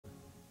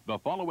The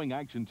following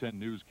Action 10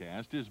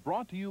 newscast is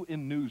brought to you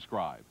in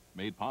Newscribe,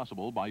 made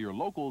possible by your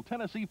local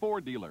Tennessee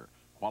Ford dealer.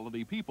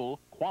 Quality people,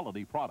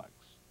 quality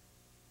products.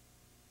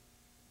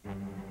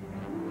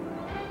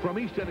 From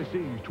East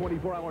Tennessee's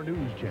 24-hour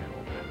news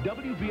channel,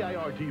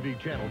 WBIR-TV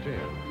Channel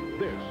 10,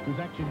 this is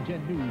Action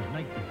 10 News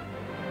NightBeat.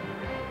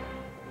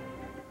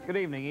 Good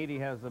evening. Edie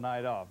has the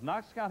night off.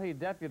 Knox County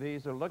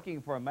deputies are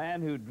looking for a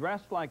man who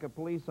dressed like a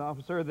police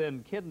officer,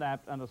 then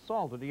kidnapped and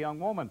assaulted a young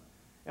woman.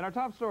 In our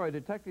top story,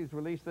 detectives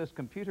released this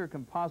computer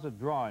composite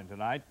drawing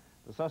tonight.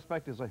 The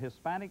suspect is a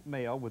Hispanic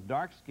male with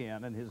dark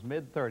skin in his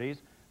mid-30s,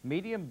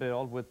 medium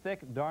build with thick,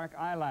 dark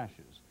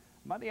eyelashes.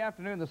 Monday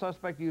afternoon, the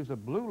suspect used a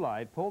blue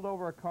light, pulled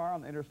over a car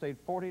on Interstate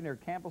 40 near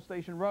Campbell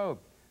Station Road.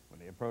 When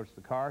he approached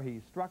the car,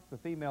 he struck the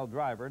female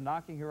driver,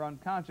 knocking her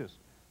unconscious.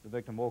 The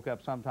victim woke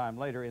up sometime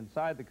later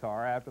inside the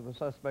car after the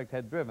suspect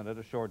had driven it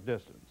a short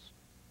distance.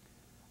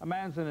 A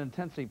man's in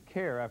intensive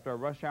care after a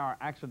rush hour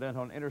accident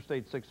on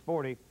Interstate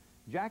 640.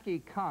 Jackie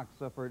Cox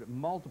suffered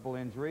multiple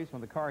injuries when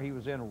the car he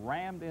was in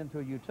rammed into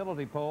a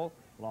utility pole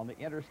along the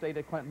interstate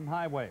at Clinton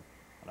Highway.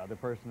 Another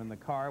person in the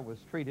car was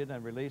treated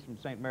and released from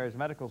St. Mary's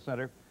Medical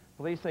Center.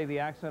 Police say the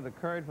accident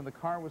occurred when the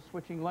car was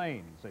switching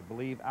lanes. They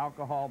believe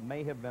alcohol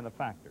may have been a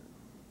factor.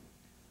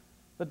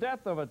 The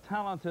death of a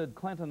talented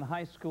Clinton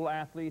High School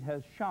athlete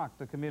has shocked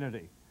the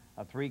community.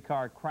 A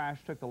three-car crash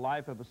took the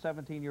life of a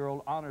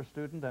 17-year-old honor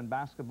student and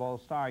basketball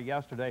star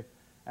yesterday.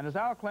 And as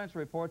Al Klensch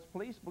reports,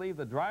 police believe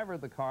the driver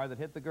of the car that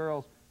hit the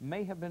girls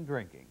may have been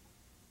drinking.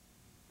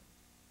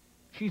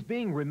 She's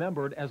being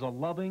remembered as a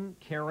loving,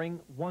 caring,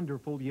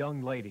 wonderful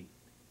young lady.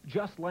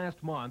 Just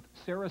last month,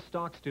 Sarah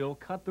Stockstill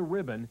cut the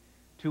ribbon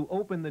to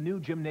open the new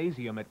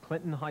gymnasium at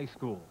Clinton High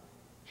School.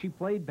 She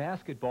played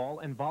basketball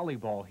and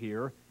volleyball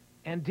here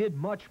and did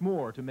much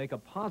more to make a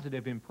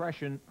positive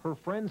impression her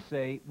friends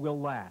say will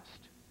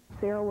last.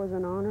 Sarah was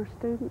an honor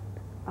student.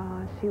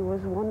 She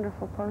was a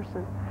wonderful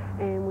person,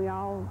 and we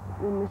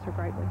miss her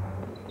greatly.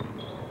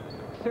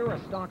 Sarah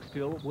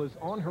Stockstill was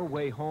on her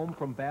way home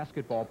from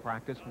basketball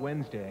practice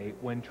Wednesday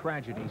when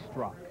tragedy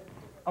struck.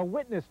 A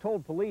witness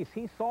told police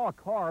he saw a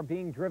car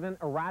being driven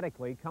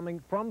erratically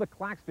coming from the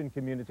Claxton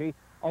community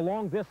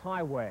along this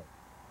highway.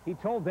 He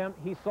told them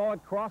he saw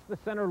it cross the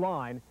center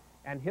line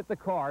and hit the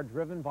car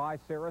driven by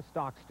Sarah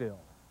Stockstill.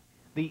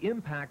 The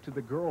impact to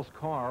the girl's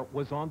car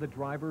was on the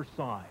driver's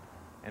side,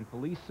 and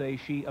police say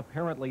she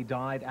apparently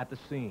died at the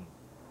scene.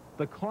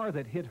 The car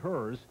that hit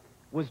hers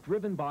was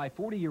driven by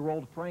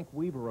 40-year-old Frank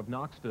Weaver of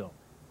Knoxville,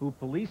 who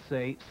police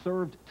say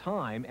served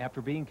time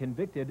after being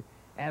convicted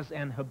as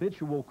an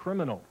habitual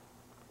criminal.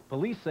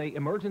 Police say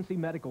emergency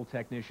medical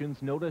technicians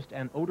noticed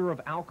an odor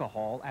of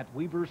alcohol at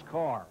Weaver's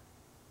car,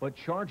 but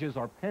charges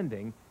are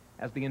pending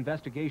as the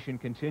investigation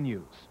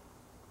continues.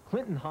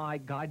 Clinton High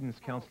guidance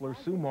counselor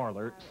Sue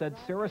Marler said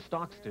Sarah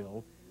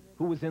Stockstill,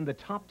 who was in the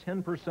top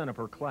 10% of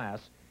her class,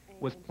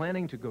 was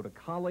planning to go to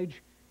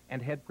college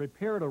and had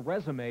prepared a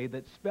resume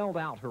that spelled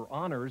out her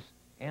honors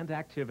and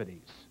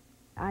activities.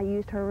 I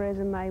used her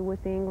resume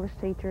with the English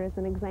teacher as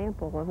an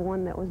example of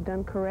one that was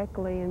done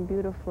correctly and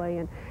beautifully,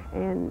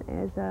 and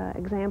as an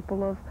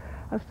example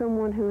of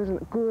someone who is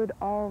a good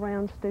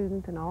all-around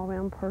student and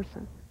all-around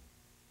person.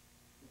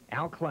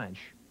 Al Klensch,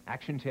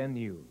 Action 10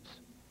 News.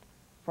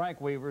 Frank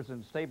Weaver's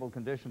in stable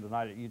condition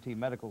tonight at UT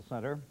Medical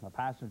Center. A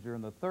passenger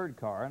in the third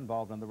car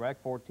involved in the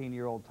wreck,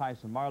 14-year-old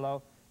Tyson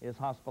Marlowe, is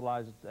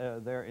hospitalized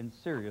there in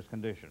serious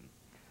condition.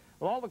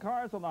 With all the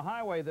cars on the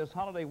highway this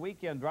holiday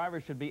weekend,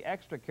 drivers should be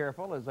extra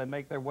careful as they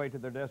make their way to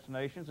their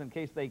destinations in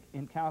case they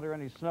encounter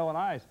any snow and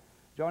ice.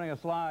 Joining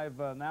us live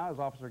now is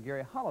Officer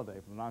Gary Holliday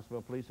from the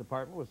Knoxville Police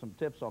Department with some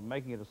tips on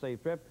making it a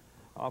safe trip.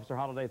 Officer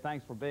Holliday,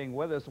 thanks for being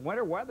with us.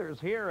 Winter weather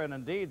is here, and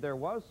indeed there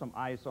was some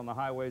ice on the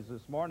highways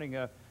this morning,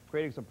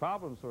 creating some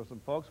problems for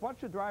some folks. What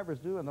should drivers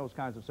do in those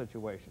kinds of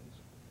situations?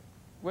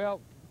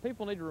 Well,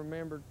 people need to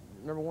remember,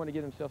 number one, to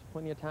give themselves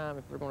plenty of time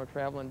if they're going to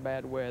travel in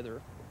bad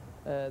weather.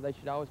 They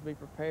should always be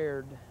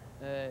prepared.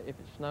 If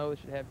it snows,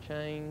 they should have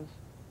chains.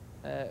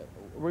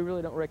 We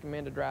really don't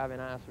recommend to drive in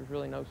ice. There's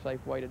really no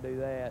safe way to do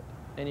that.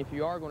 And if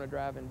you are going to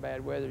drive in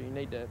bad weather, you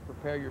need to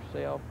prepare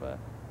yourself,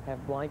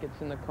 have blankets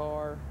in the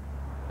car,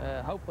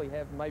 hopefully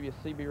have maybe a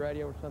CB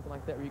radio or something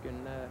like that where you can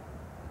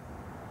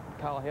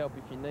call help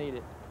if you need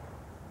it.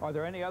 Are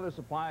there any other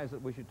supplies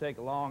that we should take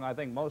along? I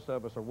think most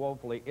of us are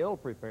woefully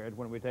ill-prepared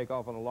when we take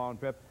off on a long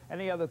trip.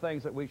 Any other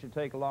things that we should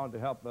take along to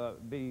help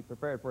be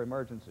prepared for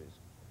emergencies?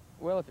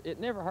 Well, it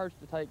never hurts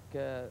to take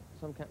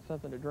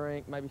something to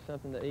drink, maybe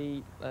something to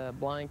eat,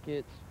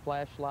 blankets,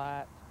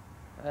 flashlights,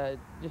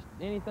 just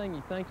anything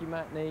you think you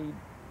might need,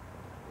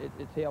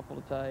 it's helpful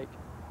to take.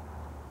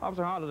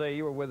 Officer Holliday,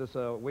 you were with us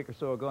a week or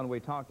so ago, and we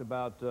talked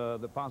about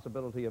the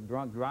possibility of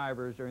drunk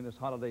drivers during this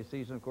holiday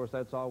season. Of course,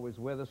 that's always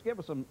with us. Give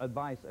us some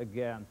advice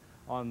again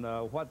on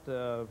what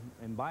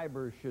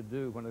imbibers should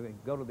do when they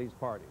go to these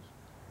parties.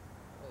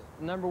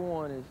 Number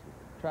one is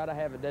try to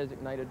have a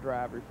designated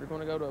driver. If you're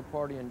going to go to a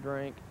party and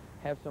drink,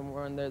 have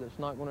someone there that's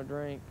not going to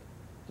drink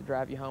to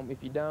drive you home. If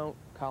you don't,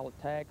 call a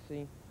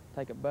taxi,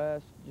 take a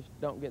bus. Just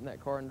don't get in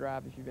that car and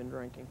drive if you've been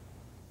drinking.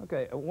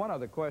 Okay, one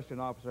other question,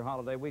 Officer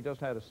Holliday. We just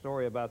had a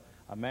story about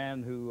a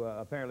man who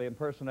apparently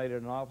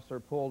impersonated an officer,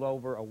 pulled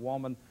over a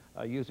woman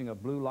using a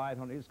blue light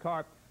on his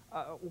car.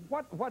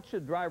 What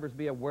should drivers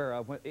be aware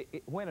of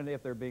when and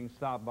if they're being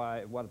stopped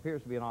by what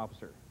appears to be an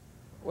officer?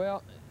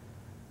 Well,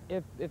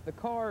 if the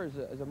car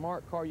is a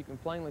marked car, you can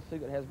plainly see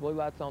that it has blue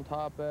lights on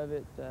top of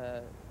it.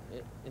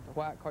 If it's a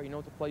white car, you know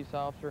it's a police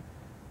officer.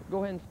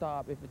 Go ahead and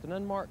stop. If it's an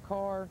unmarked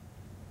car,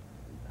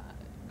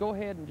 go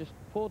ahead and just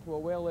pull to a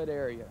well-lit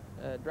area.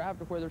 Drive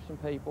to where there's some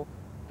people.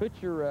 Put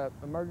your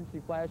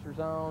emergency flashers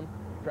on.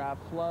 Drive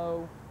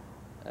slow.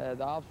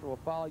 The officer will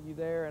follow you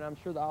there, and I'm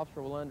sure the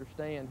officer will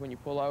understand when you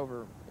pull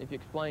over. If you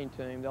explain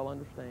to him, they'll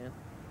understand.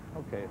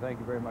 Okay, thank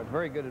you very much.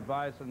 Very good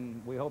advice,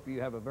 and we hope you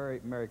have a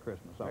very Merry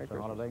Christmas, Officer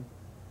Holliday.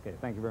 Okay,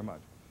 thank you very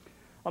much.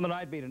 On the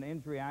NightBeat, an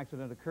injury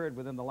accident occurred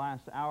within the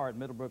last hour at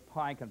Middlebrook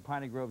Pike and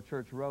Piney Grove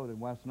Church Road in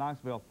West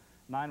Knoxville.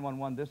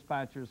 911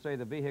 dispatchers say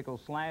the vehicle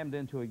slammed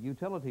into a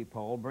utility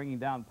pole, bringing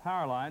down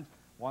power lines.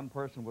 One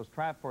person was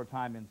trapped for a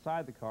time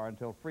inside the car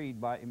until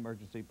freed by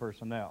emergency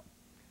personnel.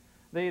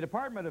 The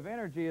Department of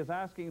Energy is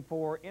asking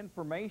for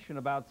information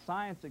about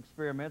science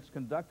experiments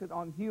conducted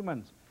on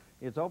humans.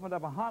 It's opened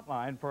up a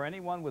hotline for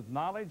anyone with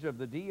knowledge of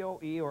the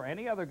DOE or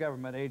any other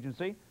government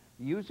agency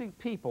using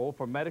people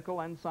for medical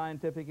and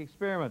scientific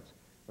experiments.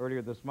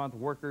 Earlier this month,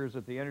 workers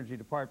at the Energy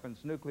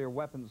Department's nuclear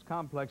weapons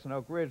complex in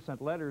Oak Ridge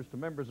sent letters to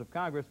members of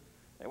Congress.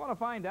 They want to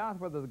find out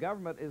whether the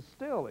government is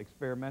still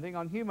experimenting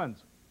on humans.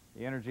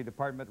 The Energy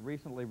Department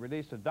recently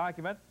released a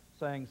document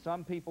saying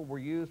some people were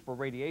used for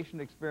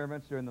radiation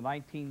experiments during the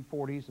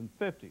 1940s and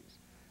 50s.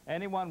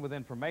 Anyone with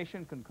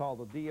information can call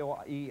the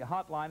DOE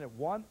hotline at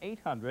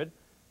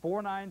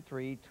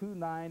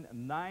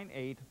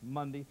 1-800-493-2998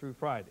 Monday through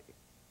Friday.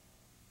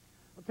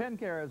 Well,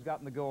 TennCare has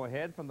gotten the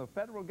go-ahead from the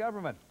federal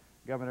government.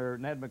 Governor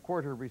Ned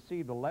McWhorter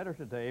received a letter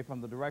today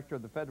from the director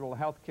of the Federal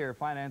Health Care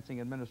Financing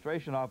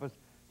Administration Office.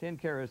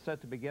 TennCare is set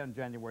to begin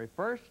January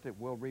 1st. It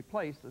will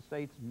replace the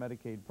state's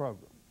Medicaid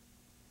program.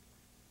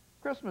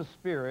 Christmas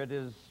spirit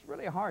is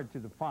really hard to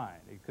define.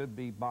 It could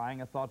be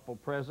buying a thoughtful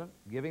present,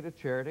 giving to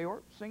charity,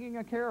 or singing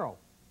a carol.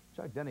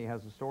 Chuck Denney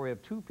has a story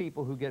of two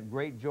people who get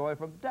great joy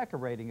from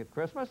decorating at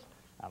Christmas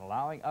and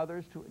allowing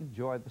others to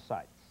enjoy the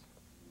sights.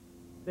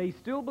 They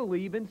still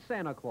believe in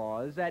Santa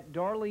Claus at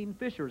Darlene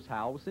Fisher's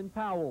house in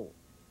Powell.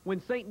 When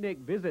St. Nick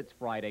visits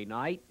Friday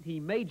night, he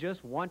may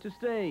just want to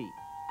stay.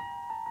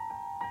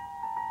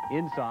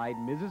 Inside,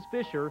 Mrs.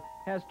 Fisher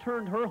has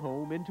turned her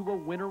home into a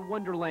winter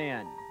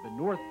wonderland, the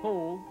North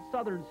Pole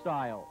Southern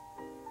style.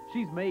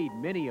 She's made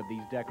many of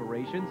these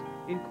decorations,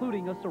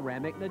 including a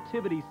ceramic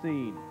nativity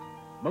scene.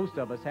 Most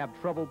of us have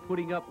trouble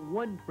putting up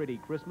one pretty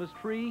Christmas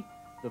tree.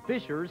 The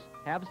Fishers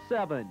have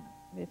 7.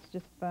 It's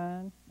just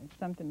fun. It's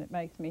something that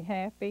makes me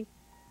happy,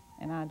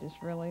 and I just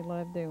really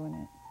love doing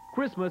it.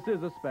 Christmas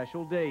is a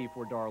special day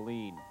for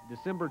Darlene.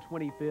 December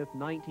 25th,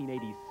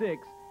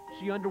 1986,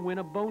 she underwent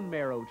a bone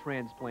marrow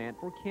transplant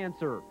for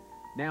cancer.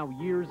 Now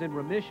years in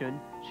remission,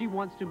 she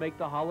wants to make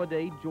the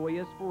holiday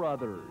joyous for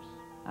others.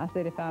 I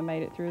said if I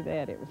made it through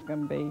that, it was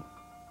going to be,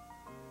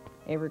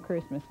 every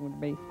Christmas would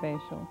be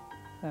special.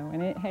 So,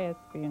 and it has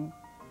been.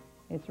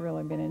 It's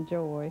really been a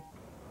joy.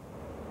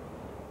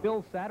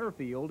 Bill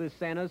Satterfield is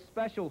Santa's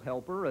special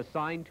helper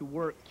assigned to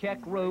work Keck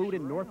Road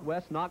in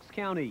northwest Knox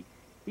County.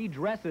 He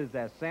dresses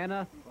as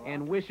Santa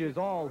and wishes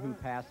all who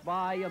pass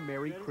by a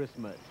Merry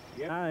Christmas.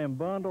 I am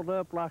bundled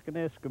up like an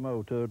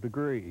Eskimo to a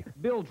degree.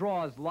 Bill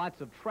draws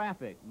lots of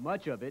traffic,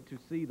 much of it to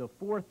see the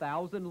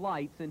 4,000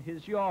 lights in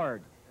his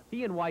yard.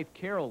 He and wife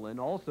Carolyn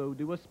also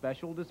do a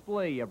special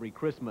display every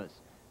Christmas.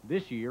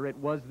 This year it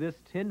was this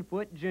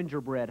 10-foot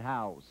gingerbread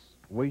house.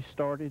 We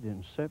started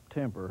in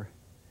September.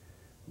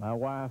 My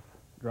wife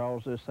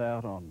draws this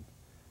out on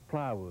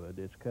plywood.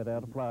 It's cut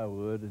out of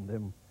plywood, and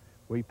then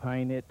we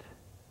paint it,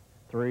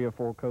 3 or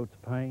 4 coats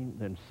of paint,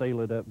 then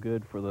seal it up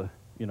good for the,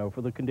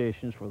 for the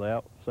conditions, for the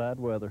outside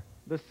weather.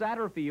 The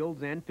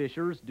Satterfields and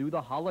Fishers do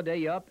the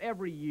holiday up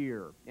every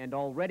year and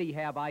already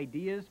have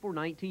ideas for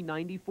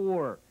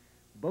 1994.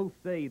 Both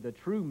say the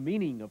true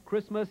meaning of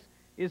Christmas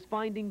is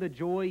finding the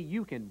joy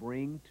you can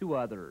bring to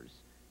others.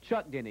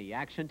 Chuck Denney,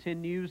 Action 10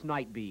 News,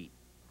 NightBeat.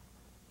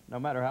 No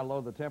matter how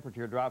low the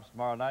temperature drops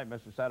tomorrow night,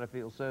 Mr.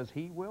 Satterfield says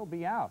he will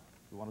be out.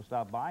 If you want to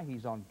stop by,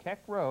 he's on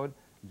Keck Road,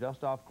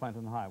 just off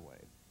Clinton Highway.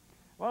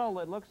 Well,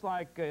 it looks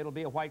like it'll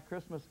be a white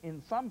Christmas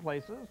in some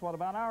places. What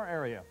about our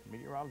area?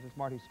 Meteorologist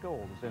Marti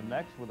Skold is in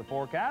next with the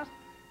forecast,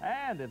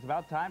 and it's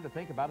about time to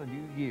think about a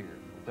new year.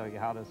 We'll tell you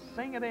how to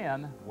sing it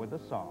in with a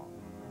song.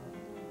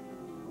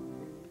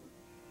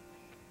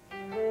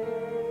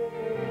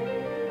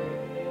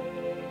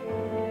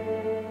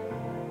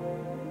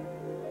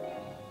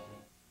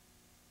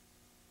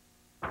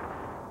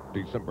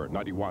 December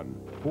 91,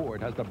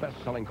 Ford has the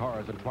best-selling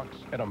cars and trucks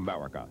in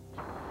America.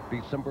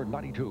 December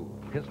 92,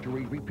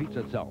 history repeats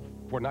itself.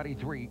 For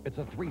 93, it's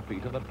a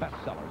three-peat of the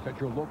bestsellers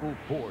at your local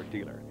Ford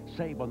dealer.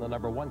 Save on the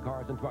 #1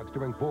 cars and trucks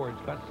during Ford's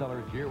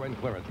bestsellers year-end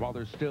clearance while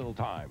there's still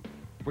time.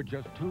 For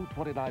just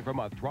 $229 per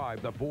month,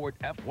 drive the Ford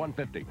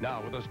F-150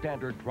 now with a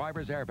standard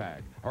driver's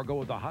airbag, or go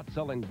with the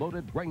hot-selling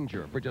loaded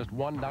Ranger for just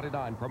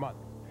 $199 per month.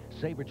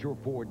 Save at your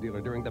Ford dealer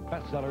during the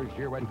bestsellers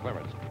year-end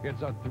clearance.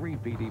 It's a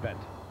three-peat event.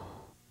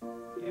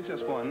 You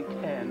just won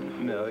 $10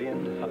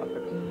 million.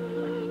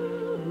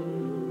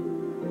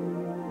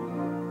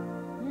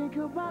 Think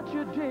about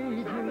your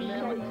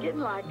daydream. Shaking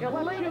like a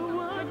what you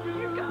want.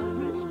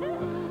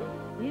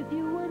 If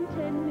you won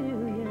 $10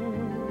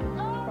 million,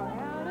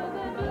 out of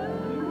the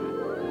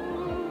blue,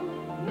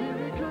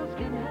 miracles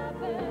can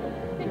happen.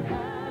 It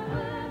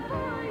happened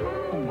for you.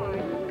 Oh my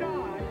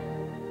God!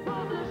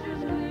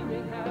 Publishers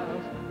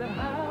Clearinghouse, the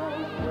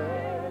house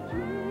where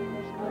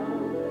dreams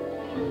come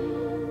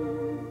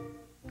true.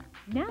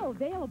 Now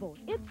available,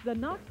 it's the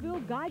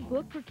Knoxville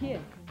Guidebook for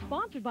Kids,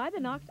 sponsored by the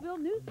Knoxville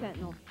News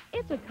Sentinel.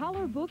 It's a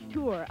color book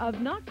tour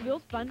of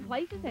Knoxville's fun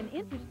places and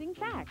interesting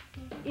facts.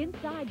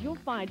 Inside, you'll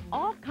find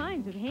all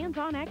kinds of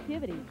hands-on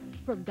activities,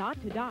 from dot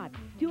to dot,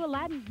 to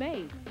Aladdin's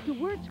Maze, to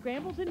word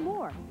scrambles and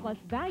more, plus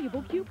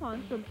valuable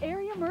coupons from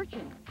area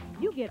merchants.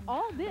 You get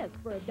all this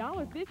for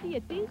 $1.50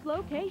 at these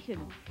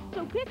locations.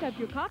 So pick up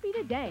your copy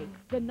today,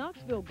 the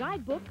Knoxville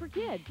Guidebook for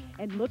Kids,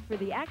 and look for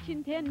the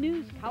Action 10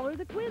 News Color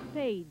the Quiz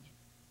page.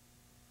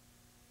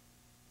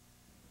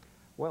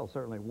 Well,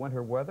 certainly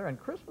winter weather and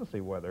Christmassy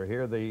weather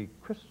here.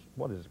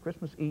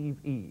 Christmas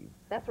Eve.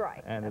 That's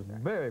right. And it's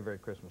very, very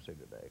Christmassy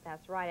today.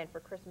 That's right. And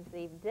for Christmas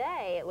Eve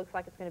day, it looks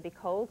like it's going to be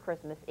cold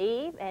Christmas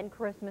Eve. And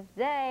Christmas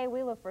Day,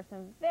 we look for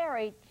some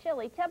very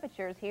chilly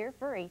temperatures here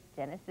for East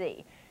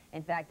Tennessee.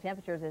 In fact,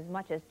 temperatures as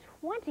much as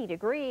 20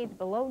 degrees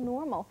below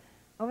normal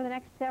over the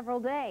next several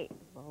days.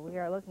 Well, we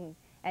are looking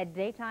at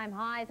daytime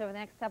highs over the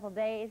next several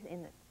days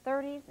in the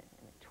 30s and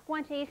the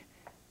 20s.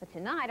 But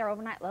tonight, our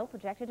overnight low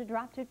projected to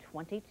drop to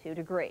 22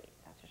 degrees.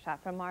 That's a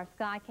shot from our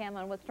sky cam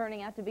on what's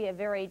turning out to be a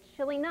very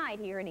chilly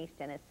night here in East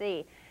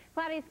Tennessee.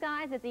 Cloudy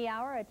skies at the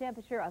hour, a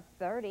temperature of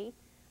 30.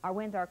 Our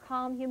winds are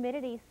calm,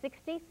 humidity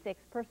 66%.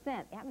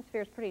 The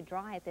atmosphere is pretty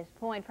dry at this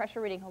point. Pressure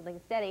reading holding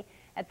steady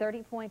at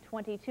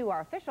 30.22.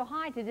 Our official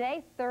high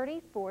today,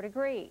 34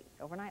 degrees.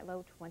 Overnight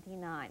low,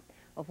 29.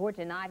 Well, for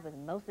tonight, with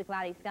mostly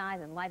cloudy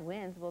skies and light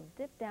winds, we'll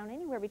dip down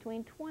anywhere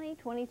between 20 and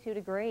 22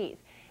 degrees.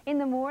 In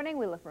the morning,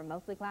 we look for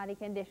mostly cloudy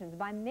conditions.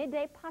 By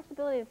midday,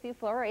 possibility of a few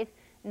flurries,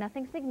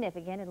 nothing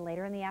significant, and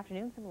later in the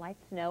afternoon, some light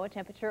snow, a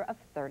temperature of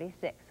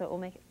 36, so it will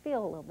make it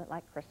feel a little bit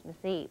like Christmas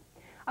Eve.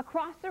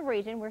 Across the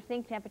region, we're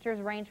seeing temperatures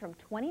range from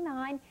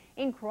 29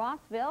 in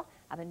Crossville.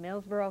 Up in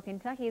Millsboro,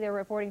 Kentucky, they're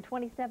reporting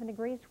 27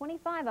 degrees,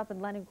 25 up in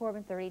London,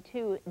 Corbin,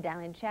 32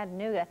 down in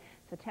Chattanooga.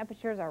 So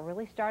temperatures are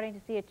really starting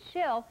to see a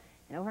chill,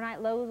 and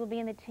overnight lows will be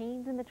in the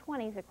teens and the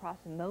 20s across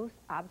most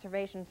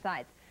observation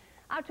sites.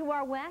 Out to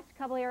our west, a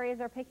couple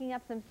areas are picking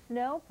up some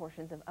snow,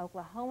 portions of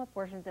Oklahoma,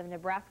 portions of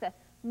Nebraska.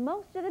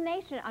 Most of the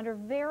nation under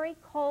very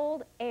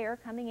cold air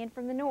coming in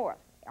from the north.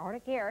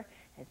 Arctic air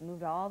has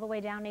moved all the way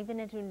down even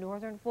into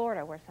northern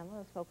Florida, where some of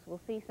those folks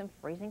will see some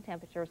freezing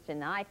temperatures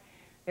tonight.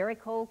 Very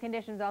cold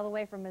conditions all the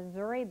way from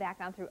Missouri back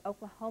on through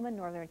Oklahoma,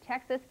 northern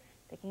Texas,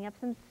 picking up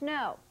some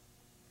snow.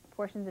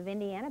 Portions of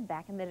Indiana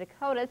back in the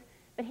Dakotas.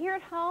 But here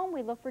at home,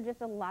 we look for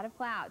just a lot of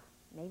clouds.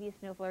 Maybe a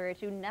snow flurry or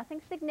two,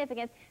 nothing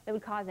significant that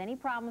would cause any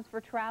problems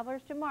for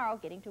travelers tomorrow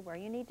getting to where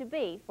you need to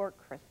be for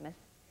Christmas.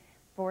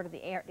 Forward to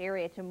the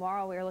area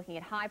tomorrow, we are looking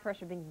at high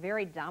pressure being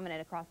very dominant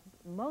across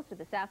most of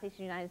the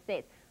southeastern United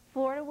States.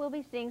 Florida will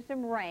be seeing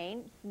some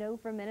rain, snow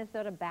from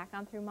Minnesota back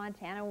on through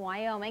Montana and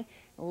Wyoming,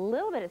 a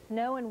little bit of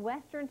snow in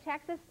western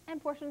Texas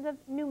and portions of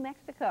New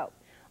Mexico.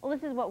 Well,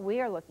 this is what we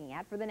are looking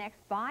at for the next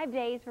 5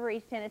 days for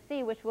East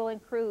Tennessee, which will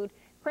include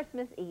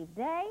Christmas Eve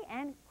day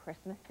and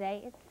Christmas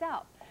Day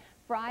itself.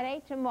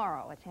 Friday,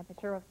 tomorrow, a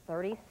temperature of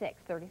 36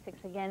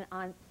 again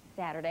on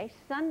Saturday.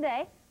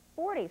 Sunday,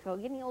 40, so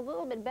getting a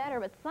little bit better,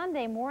 but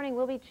Sunday morning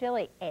will be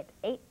chilly at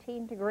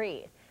 18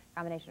 degrees.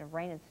 Combination of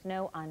rain and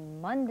snow on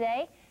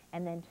Monday,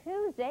 and then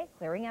Tuesday,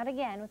 clearing out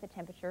again with a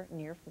temperature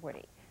near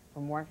 40. For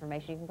more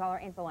information, you can call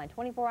our info line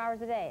 24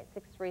 hours a day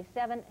at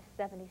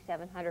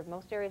 637-7700.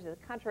 Most areas of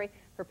the country,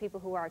 for people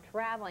who are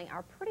traveling,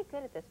 are pretty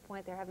good at this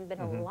point. There haven't been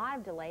a lot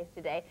of delays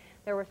today.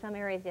 There were some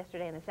areas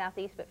yesterday in the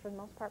southeast, but for the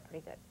most part,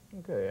 pretty good.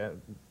 Okay,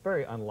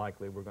 very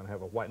unlikely we're going to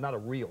have a white, not a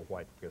real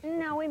white Christmas.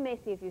 No, we may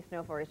see a few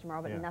snow flurries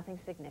tomorrow, but nothing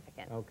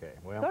significant. Okay,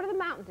 well. Go to the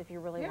mountains if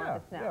you really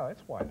want the snow. Yeah,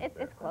 it's white.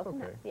 It's close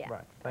enough, yeah.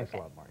 Right, thanks a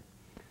lot, Margie.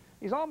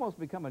 He's almost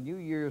become a New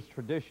Year's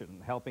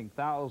tradition, helping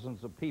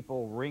thousands of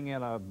people ring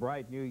in a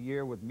bright new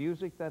year with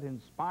music that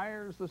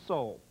inspires the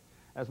soul.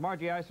 As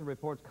Margie Ison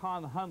reports,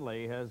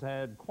 Hunley has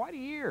had quite a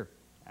year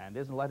and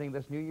isn't letting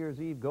this New Year's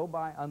Eve go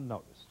by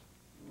unnoticed.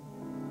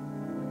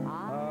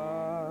 I'm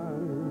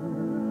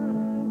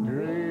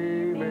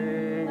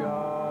dreaming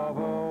of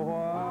a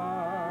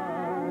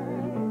white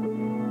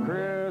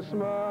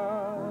Christmas.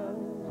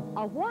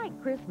 A white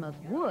Christmas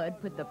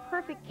would put the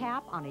perfect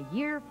cap on a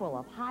year full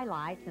of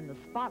highlights in the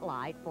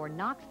spotlight for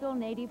Knoxville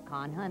native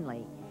Con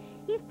Hunley.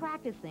 He's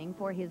practicing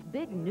for his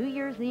big New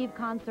Year's Eve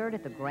concert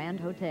at the Grand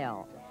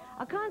Hotel,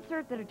 a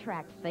concert that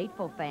attracts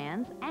faithful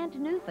fans and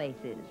new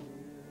faces.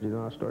 You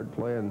know, I started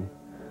playing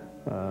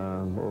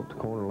At the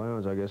Corner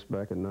Lounge, I guess,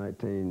 back in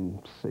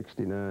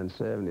 1969,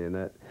 70,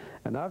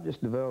 and I've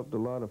just developed a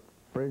lot of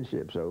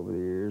friendships over the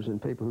years, and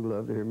people who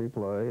love to hear me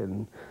play,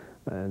 and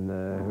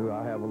who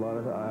I have a lot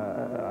of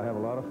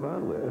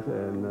fun with,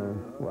 and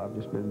well, I've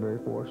just been very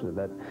fortunate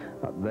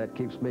that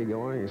keeps me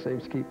going. It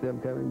seems to keep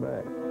them coming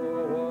back.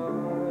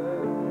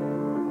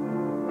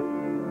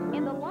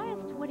 In the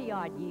last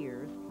 20-odd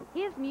years,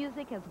 his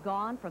music has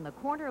gone from the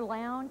Corner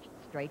Lounge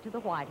straight to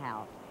the White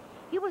House.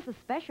 He was a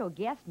special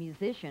guest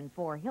musician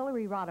for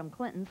Hillary Rodham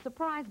Clinton's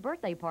surprise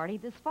birthday party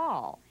this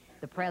fall.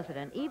 The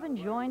president even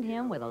joined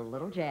him with a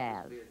little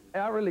jazz.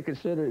 I really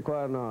consider it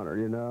quite an honor,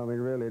 you know. I mean,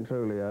 really and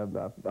truly, I've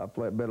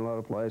been a lot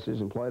of places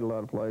and played a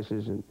lot of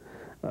places and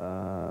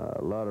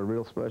a lot of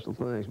real special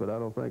things, but I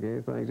don't think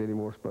anything's any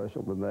more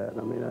special than that.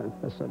 I mean,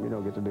 that's something you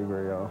don't get to do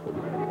very often.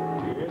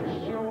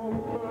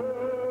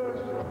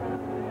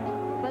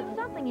 But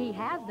something he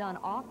has done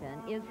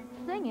often is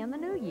sing in the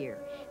New Year.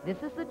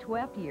 This is the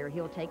 12th year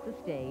he'll take the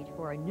stage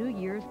for a New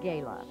Year's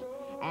gala.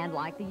 And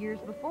like the years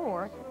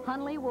before,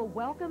 Hunley will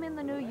welcome in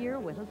the new year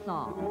with a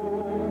song.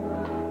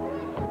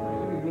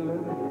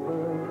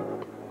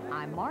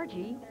 I'm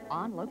Margie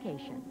on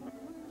location.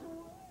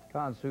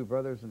 Kansu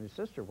Brothers and his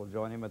sister will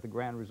join him at the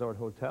Grand Resort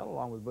Hotel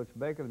along with Butch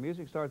Baker. The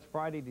music starts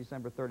Friday,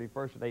 December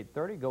 31st at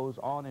 8:30, goes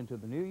on into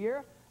the new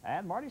year,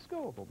 and Marti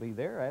Skold will be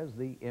there as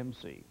the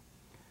MC.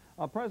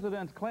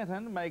 President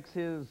Clinton makes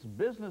his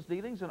business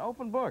dealings an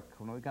open book.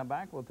 When we come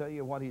back, we'll tell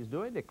you what he's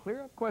doing to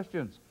clear up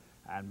questions.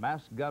 And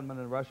masked gunmen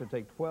in Russia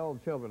take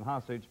 12 children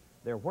hostage.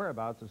 Their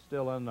whereabouts is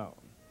still unknown.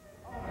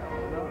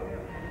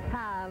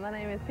 Hi, my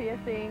name is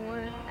P.S.C.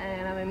 England,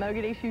 and I'm in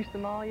Mogadishu,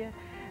 Somalia.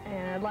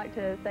 And I'd like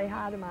to say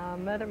hi to my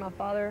mother, my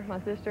father,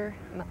 my sister,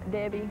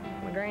 Debbie,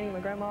 my granny,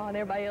 my grandma, and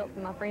everybody else,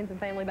 and my friends and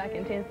family back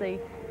in Tennessee.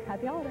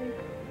 Happy holidays.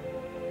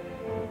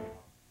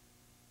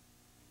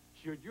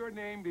 Should your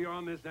name be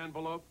on this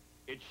envelope?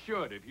 It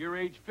should if you're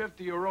age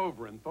 50 or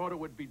over and thought it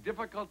would be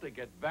difficult to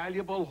get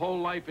valuable whole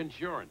life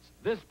insurance.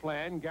 This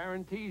plan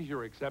guarantees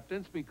your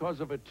acceptance because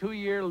of a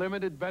 2-year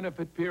limited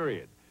benefit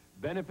period.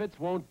 Benefits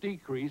won't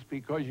decrease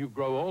because you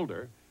grow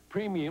older.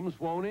 Premiums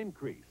won't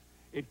increase.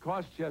 It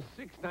costs just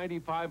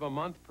 $6.95 a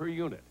month per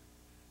unit.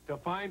 To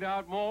find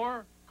out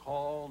more,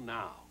 call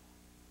now.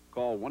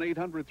 Call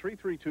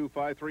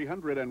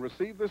 1-800-332-5300 and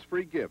receive this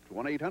free gift.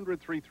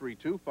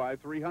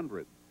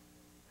 1-800-332-5300.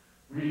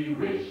 We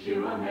wish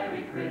you a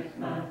Merry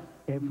Christmas.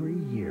 Every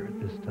year at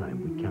this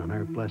time, we count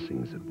our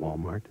blessings at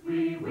Walmart.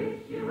 We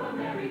wish you a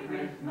Merry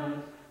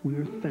Christmas.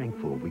 We're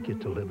thankful we get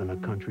to live in a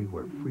country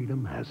where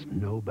freedom has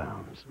no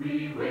bounds.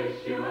 We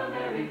wish you a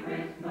Merry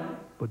Christmas.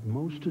 But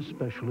most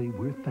especially,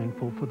 we're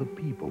thankful for the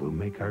people who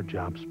make our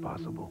jobs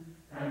possible.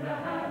 And a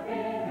Happy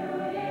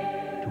New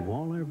Year. To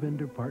all our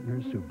vendor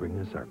partners who bring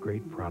us our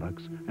great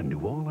products, and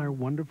to all our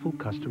wonderful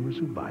customers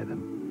who buy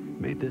them,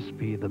 may this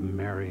be the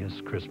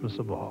merriest Christmas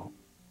of all.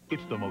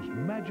 It's the most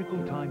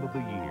magical time of the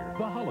year,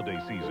 the holiday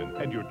season,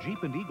 and your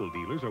Jeep and Eagle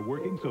dealers are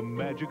working some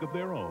magic of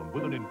their own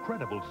with an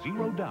incredible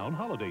zero-down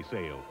holiday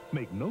sale.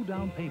 Make no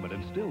down payment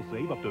and still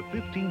save up to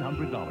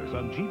 $1,500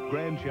 on Jeep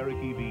Grand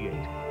Cherokee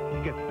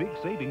V8. Get big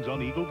savings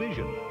on Eagle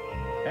Vision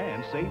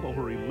and save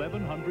over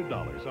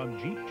 $1,100 on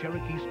Jeep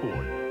Cherokee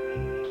Sport.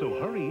 So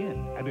hurry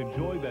in and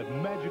enjoy that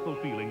magical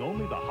feeling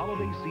only the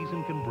holiday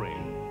season can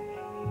bring.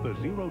 The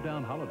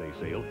zero-down holiday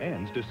sale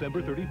ends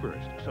December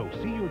 31st, so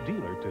see your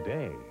dealer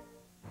today.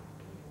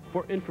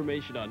 For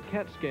information on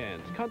CAT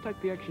scans,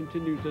 contact the Action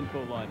 10 News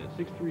info line at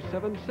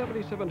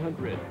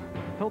 637-7700.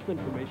 Health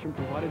information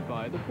provided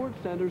by the Ford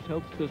Sanders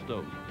Health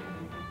System.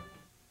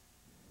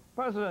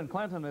 President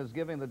Clinton is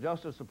giving the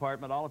Justice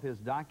Department all of his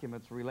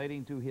documents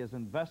relating to his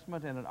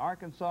investment in an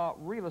Arkansas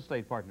real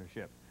estate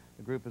partnership.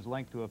 The group is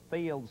linked to a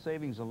failed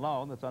savings and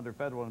loan that's under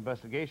federal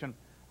investigation.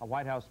 A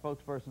White House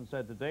spokesperson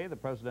said today the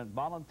president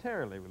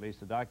voluntarily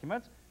released the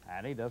documents,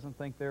 and he doesn't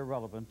think they're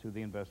relevant to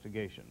the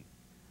investigation.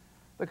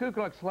 The Ku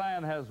Klux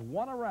Klan has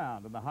won a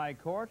round in the High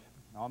Court.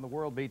 On the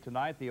World Beat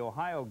tonight, the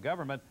Ohio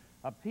government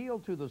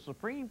appealed to the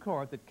Supreme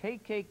Court that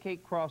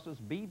KKK crosses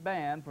be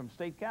banned from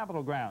state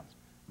capitol grounds.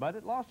 But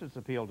it lost its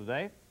appeal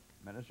today.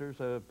 Ministers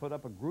have put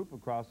up a group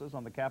of crosses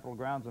on the Capitol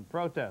grounds in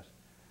protest.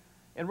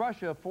 In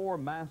Russia, 4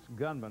 masked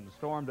gunmen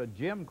stormed a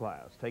gym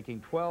class,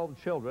 taking 12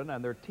 children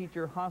and their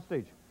teacher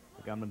hostage.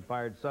 The gunmen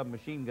fired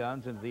submachine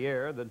guns into the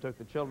air, then took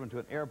the children to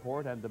an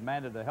airport and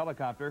demanded a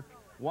helicopter.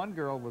 One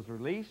girl was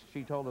released.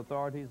 She told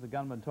authorities the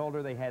gunman told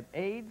her they had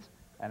AIDS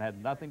and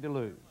had nothing to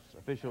lose.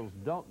 Officials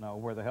don't know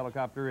where the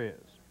helicopter is.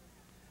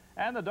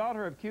 And the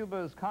daughter of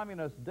Cuba's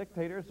communist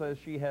dictator says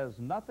she has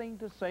nothing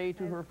to say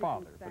to her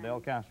father, Fidel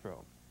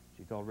Castro.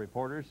 She told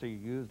reporters she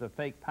used a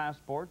fake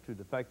passport to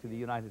defect to the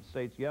United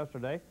States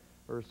yesterday.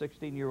 Her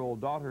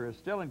 16-year-old daughter is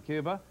still in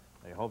Cuba.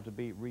 They hope to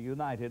be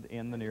reunited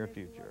in the near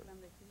future.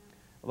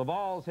 The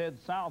Vols head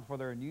south for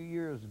their New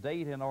Year's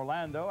date in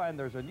Orlando, and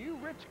there's a new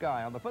rich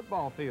guy on the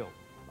football field.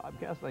 Bob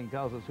Kesling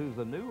tells us who's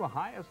the new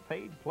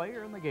highest-paid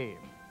player in the game.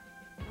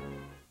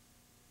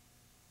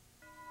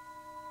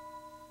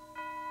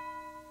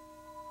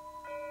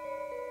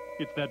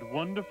 It's that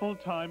wonderful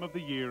time of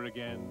the year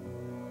again.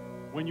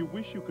 when you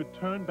wish you could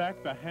turn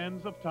back the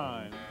hands of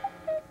time.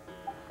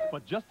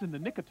 But just in the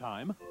nick of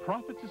time,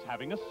 Profits is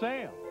having a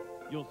sale.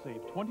 You'll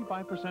save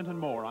 25% and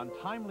more on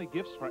timely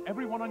gifts for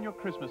everyone on your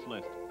Christmas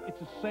list.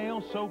 It's a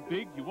sale so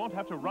big you won't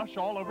have to rush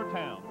all over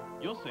town.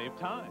 You'll save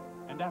time.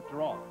 And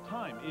after all,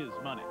 time is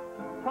money.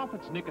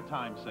 Profits Nick of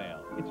Time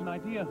sale. It's an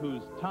idea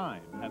whose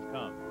time has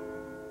come.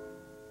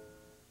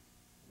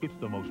 It's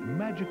the most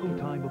magical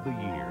time of the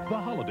year, the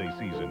holiday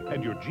season,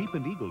 and your Jeep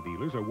and Eagle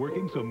dealers are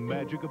working some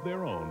magic of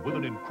their own with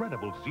an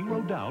incredible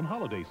zero-down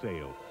holiday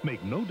sale.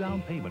 Make no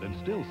down payment and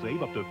still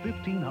save up to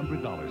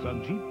 $1,500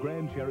 on Jeep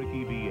Grand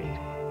Cherokee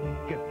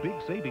V8. Get big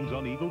savings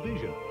on Eagle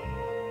Vision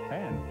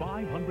and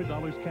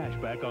 $500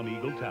 cash back on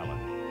Eagle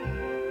Talent.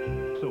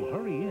 So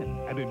hurry in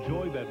and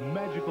enjoy that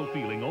magical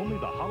feeling only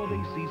the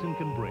holiday season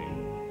can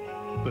bring.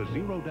 The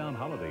zero-down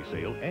holiday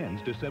sale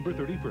ends December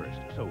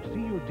 31st, so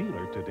see your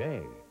dealer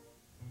today.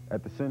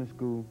 At the center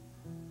school,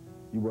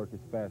 you work as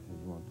fast as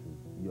you want to,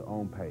 your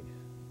own pace.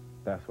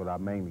 That's what I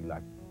mainly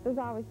like. There's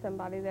always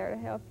somebody there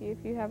to help you. If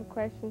you have a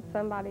question,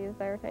 somebody is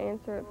there to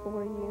answer it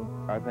for you.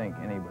 I think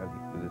anybody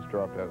that's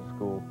dropped out of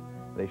school,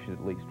 they should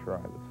at least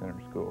try the center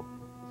school.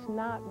 It's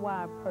not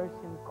why a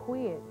person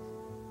quits,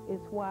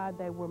 it's why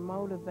they were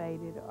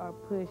motivated or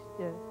pushed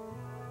to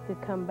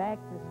come back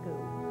to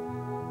school.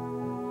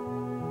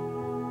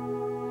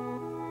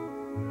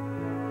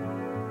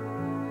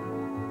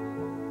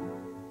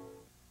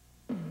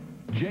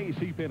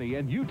 JCPenney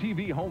and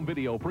UTV Home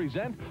Video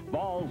present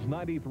Vols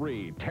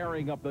 93,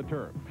 Tearing Up the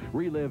Turf.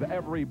 Relive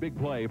every big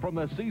play from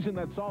the season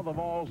that saw the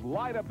Vols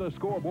light up the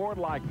scoreboard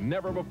like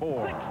never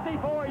before.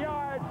 64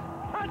 yards,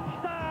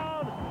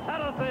 touchdown,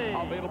 Tennessee!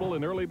 Available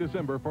in early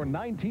December for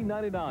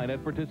 $19.99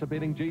 at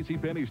participating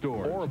JCPenney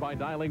stores or by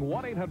dialing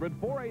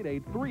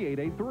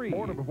 1-800-488-3883.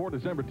 Order before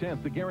December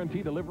 10th to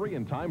guarantee delivery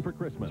in time for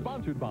Christmas.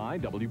 Sponsored by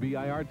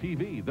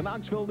WBIR-TV, the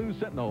Knoxville News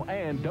Sentinel,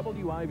 and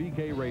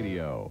WIVK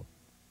Radio.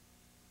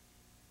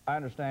 I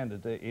understand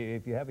that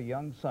if you have a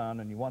young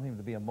son and you want him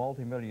to be a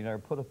multimillionaire,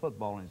 put a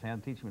football in his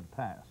hand, teach him to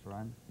pass,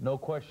 right? No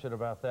question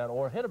about that.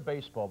 Or hit a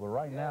baseball, but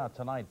right now,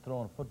 tonight,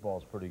 throwing football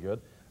is pretty good.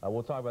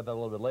 We'll talk about that a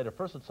little bit later.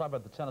 First, let's talk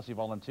about the Tennessee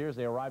Volunteers.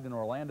 They arrived in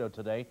Orlando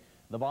today.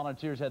 The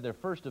Volunteers had their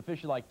first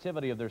official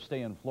activity of their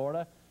stay in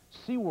Florida.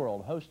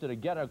 SeaWorld hosted a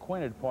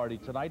get-acquainted party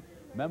tonight.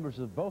 Members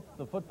of both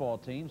the football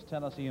teams,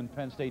 Tennessee and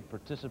Penn State,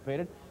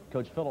 participated.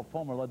 Coach Philip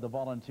Fulmer led the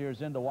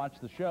Volunteers in to watch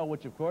the show,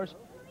 which, of course,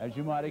 as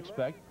you might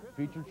expect,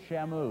 featured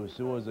Shamus,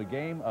 who was a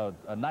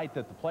night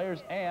that the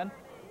players and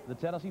the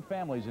Tennessee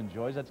families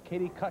enjoys. That's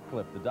Katie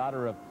Cutcliffe, the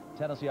daughter of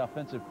Tennessee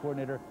offensive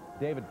coordinator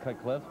David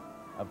Cutcliffe.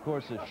 Of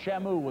course,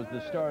 Shamu was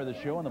the star of the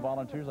show, and the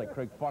Volunteers, like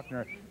Craig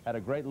Faulkner, had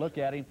a great look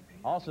at him.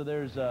 Also,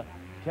 there's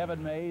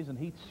Kevin Mays and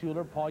Heath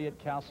Schuler, Paul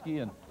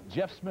Yatkowski, and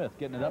Jeff Smith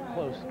getting an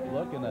up-close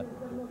look. And the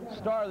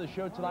star of the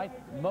show tonight,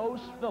 Mose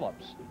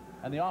Phillips,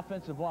 and the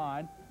offensive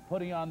line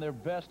putting on their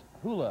best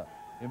hula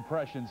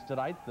impressions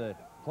tonight. The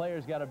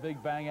players got a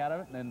big bang out of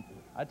it, and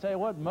I tell you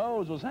what,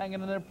 Mose was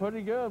hanging in there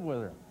pretty good with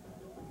her.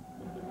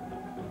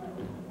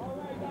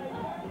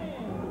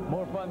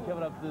 More fun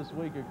coming up this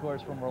week, of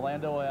course, from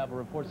Orlando. We'll have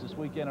reports this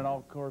weekend, and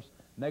of course,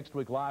 next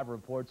week live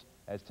reports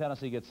as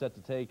Tennessee gets set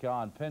to take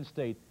on Penn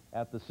State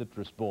at the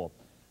Citrus Bowl.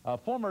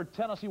 Former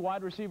Tennessee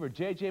wide receiver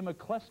J.J.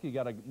 McCleskey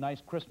got a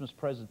nice Christmas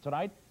present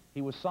tonight.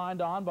 He was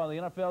signed on by the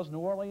NFL's New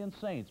Orleans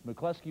Saints.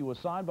 McCleskey was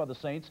signed by the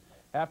Saints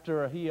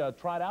after he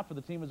tried out for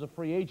the team as a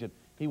free agent.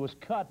 He was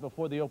cut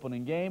before the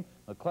opening game.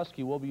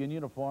 McCleskey will be in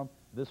uniform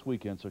this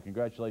weekend, so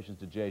congratulations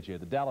to J.J.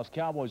 The Dallas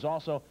Cowboys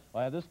also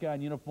will have this guy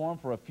in uniform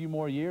for a few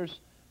more years.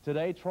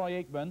 Today,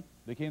 Troy Aikman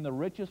became the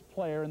richest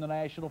player in the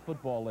National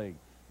Football League.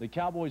 The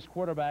Cowboys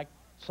quarterback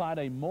signed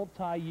a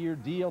multi-year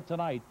deal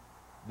tonight.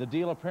 The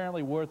deal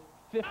apparently worth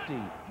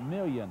 $50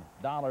 million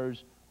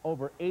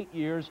over 8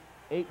 years.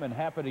 Aikman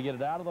happy to get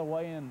it out of the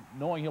way and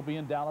knowing he'll be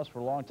in Dallas for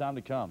a long time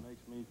to come. It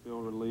makes me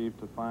feel relieved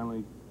to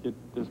finally get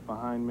this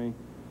behind me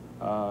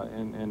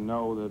and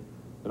know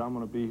that I'm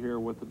going to be here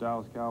with the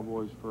Dallas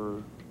Cowboys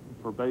for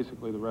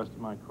basically the rest of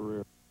my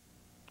career.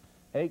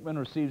 Aikman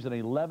receives an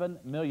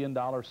 $11 million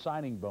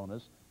signing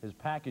bonus. His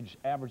package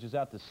averages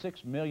out to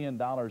 $6 million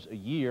a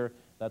year.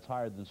 That's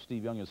higher than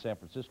Steve Young in San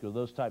Francisco.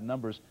 Those type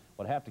numbers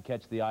would have to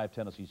catch the eye of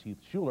Tennessee's Heath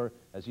Schuler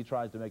as he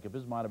tries to make up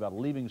his mind about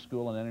leaving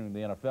school and entering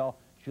the NFL.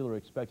 Schuler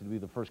expected to be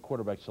the first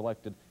quarterback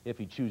selected if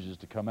he chooses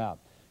to come out.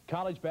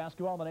 College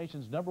basketball, the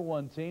nation's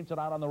 #1 team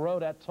tonight on the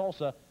road at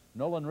Tulsa.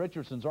 Nolan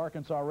Richardson's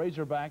Arkansas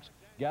Razorbacks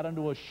got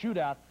into a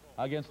shootout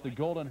against the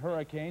Golden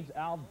Hurricanes.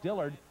 Al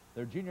Dillard,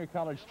 their junior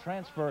college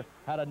transfer,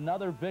 had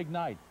another big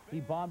night.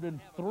 He bombed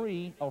in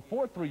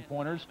 4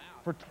 three-pointers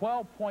for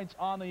 12 points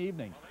on the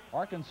evening.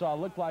 Arkansas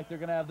looked like they're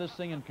going to have this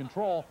thing in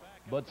control,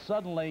 but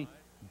suddenly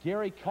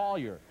Gary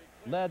Collier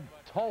led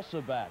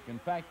Tulsa back. In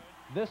fact,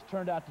 this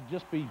turned out to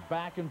just be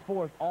back and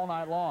forth all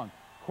night long.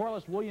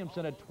 Corliss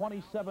Williamson had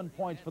 27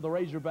 points for the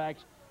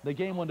Razorbacks. The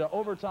game went to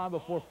overtime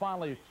before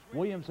finally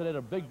Williamson hit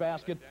a big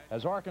basket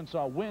as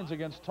Arkansas wins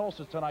against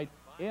Tulsa tonight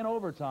in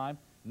overtime,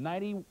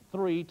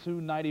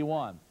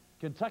 93-91.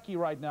 Kentucky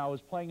right now is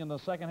playing in the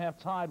second half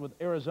tied with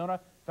Arizona.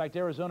 In fact,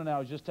 Arizona now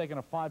has just taken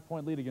a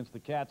 5-point lead against the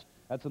Cats.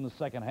 That's in the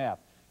second half.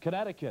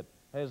 Connecticut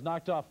has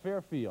knocked off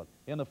Fairfield.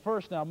 In the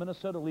first now,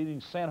 Minnesota leading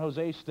San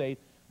Jose State.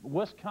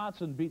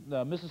 Wisconsin beat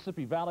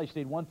Mississippi Valley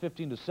State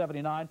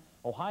 115-79.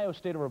 Ohio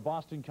State over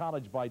Boston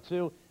College by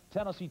 2.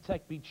 Tennessee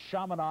Tech beat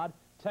Chaminade.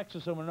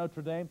 Texas over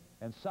Notre Dame.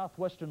 And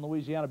Southwestern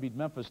Louisiana beat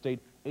Memphis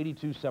State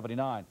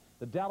 82-79.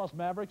 The Dallas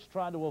Mavericks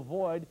trying to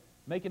avoid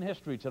making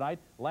history tonight.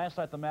 Last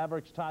night, the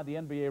Mavericks tied the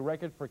NBA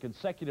record for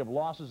consecutive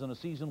losses in a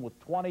season with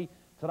 20.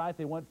 Tonight,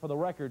 they went for the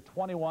record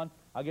 21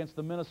 against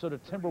the Minnesota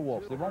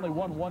Timberwolves. They've only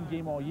won one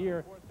game all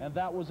year, and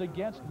that was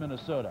against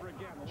Minnesota.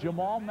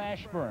 Jamal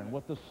Mashburn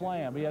with the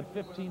slam. He had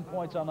 15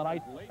 points on the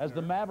night as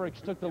the Mavericks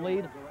took the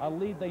lead, a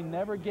lead they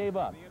never gave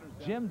up.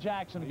 Jim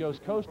Jackson goes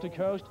coast to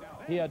coast.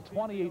 He had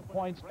 28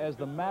 points as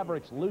the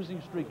Mavericks'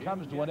 losing streak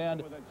comes to an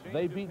end.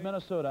 They beat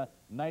Minnesota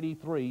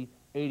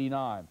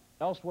 93-89.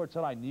 Elsewhere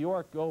tonight, New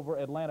York over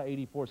Atlanta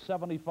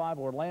 84-75.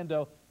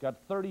 Orlando got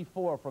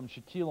 34 from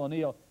Shaquille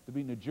O'Neal to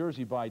beat New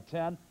Jersey by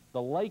 10.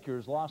 The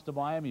Lakers lost to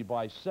Miami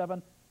by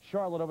 7.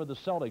 Charlotte over the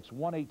Celtics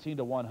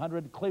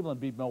 118-100. Cleveland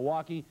beat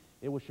Milwaukee.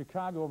 It was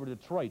Chicago over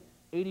Detroit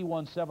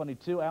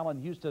 81-72.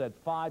 Allen Houston had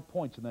 5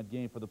 points in that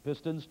game for the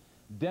Pistons.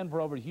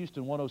 Denver over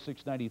Houston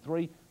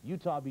 106-93.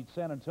 Utah beat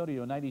San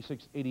Antonio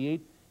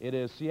 96-88. It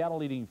is Seattle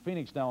leading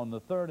Phoenix now in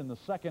the third. In the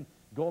second,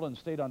 Golden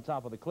State on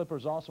top of the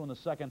Clippers. Also in the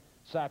second,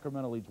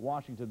 Sacramento leads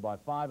Washington by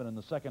 5. And in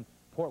the second,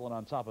 Portland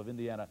on top of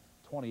Indiana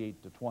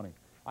 28-20.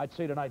 I'd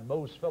say tonight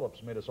Mose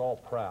Phillips made us all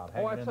proud.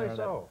 Oh, I'd say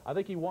so. I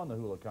think he won the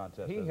hula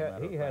contest. He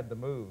had the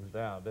moves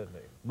down, didn't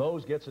he?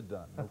 Mose gets it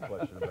done, no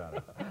question about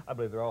it. I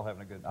believe they're all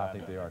having a good time. I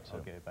think they are, too.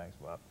 Okay, thanks,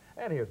 Bob.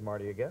 And here's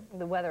Marty again.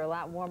 The weather a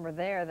lot warmer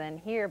there than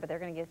here, but they're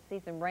going to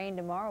see some rain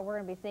tomorrow. We're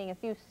going to be seeing a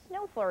few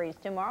snow flurries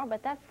tomorrow,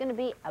 but that's going to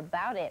be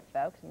about it,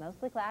 folks.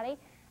 Mostly cloudy.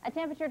 A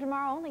temperature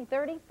tomorrow only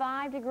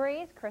 35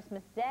 degrees.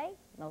 Christmas Day,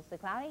 mostly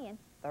cloudy and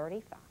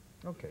 35.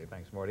 Okay,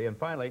 thanks, Marty. And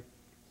finally,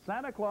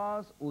 Santa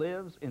Claus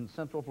lives in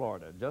Central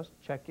Florida. Just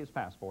check his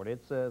passport.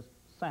 It says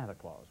Santa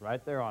Claus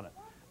right there on it.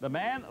 The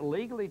man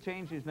legally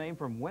changed his name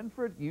from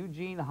Winfred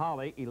Eugene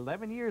Holly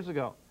 11 years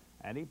ago,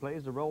 and he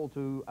plays the role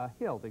to a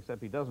hilt,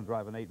 except he doesn't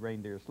drive an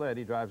 8-reindeer sled.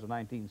 He drives a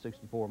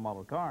 1964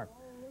 model car.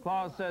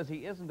 Claus says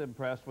he isn't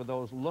impressed with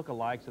those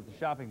look-alikes at the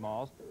shopping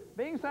malls.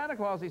 Being Santa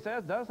Claus, he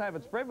says, does have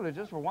its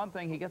privileges. For one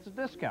thing, he gets a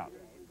discount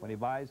when he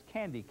buys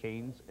candy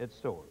canes at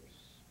stores.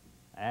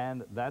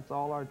 And that's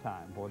all our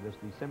time for this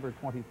December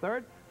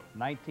 23rd,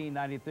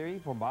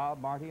 1993. For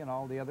Bob, Marty, and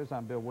all the others,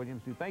 I'm Bill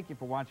Williams, who thank you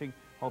for watching.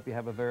 Hope you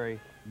have a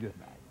very good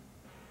night.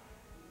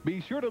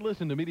 Be sure to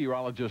listen to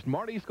meteorologist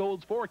Marti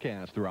Skold's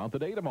forecast throughout the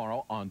day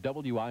tomorrow on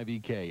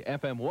WIVK,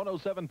 FM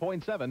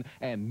 107.7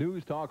 and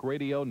News Talk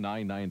Radio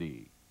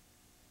 990.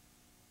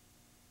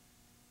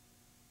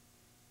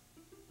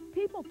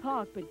 People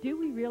talk, but do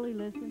we really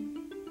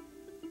listen?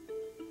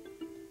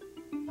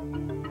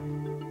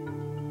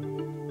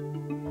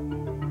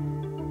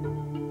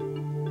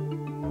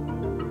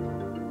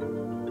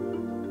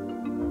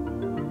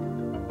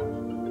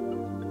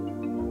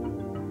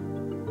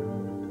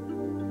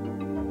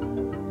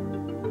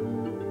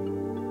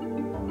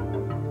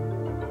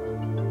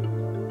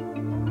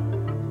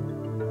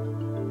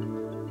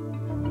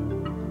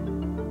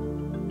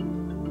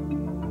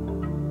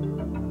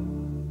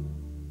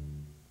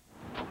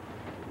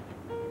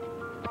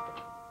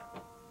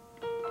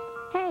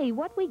 Hey,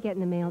 what we get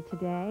in the mail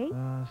today?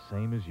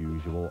 Same as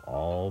usual,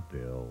 all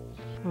bills.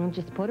 Well,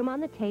 just put them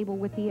on the table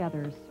with the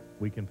others.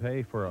 We can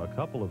pay for a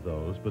couple of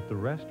those, but the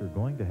rest are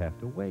going to have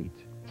to wait.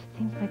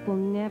 Seems like we'll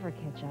never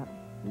catch up.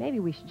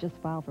 Maybe we should just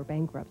file for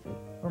bankruptcy.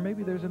 Or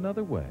maybe there's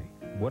another way.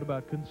 What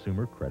about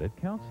Consumer Credit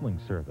Counseling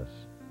Service?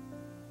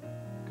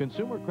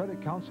 Consumer Credit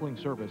Counseling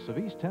Service of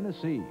East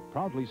Tennessee,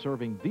 proudly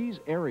serving these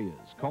areas.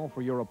 Call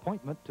for your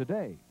appointment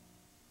today.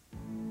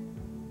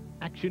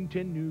 Action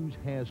 10 News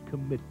has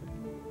commitment.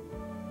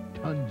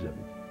 Tons of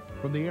it.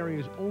 From the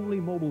area's only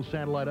mobile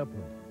satellite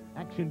uplink,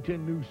 Action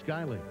 10 News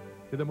SkyLink,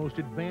 to the most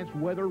advanced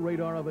weather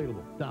radar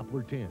available,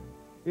 Doppler 10.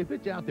 If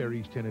it's out there,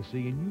 East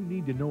Tennessee, and you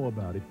need to know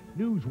about it,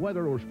 news,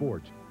 weather, or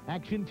sports,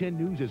 Action 10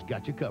 News has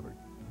got you covered.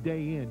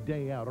 Day in,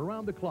 day out,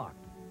 around the clock.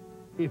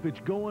 If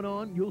it's going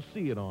on, you'll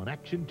see it on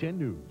Action 10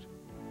 News.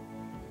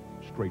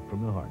 Straight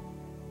from the heart.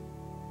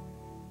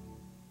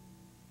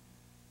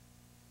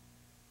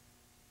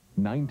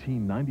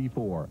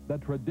 1994, the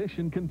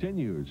tradition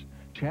continues.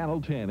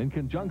 Channel 10, in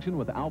conjunction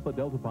with Alpha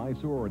Delta Pi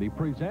Sorority,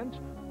 presents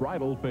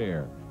Bridal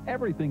Fair.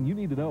 Everything you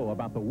need to know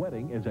about the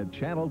wedding is at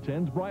Channel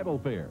 10's Bridal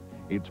Fair.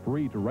 It's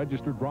free to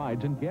registered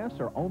brides, and guests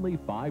are only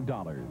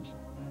 $5.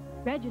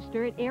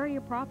 Register at Area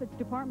Profits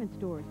department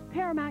stores.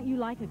 Paramount You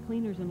Like a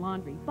Cleaners and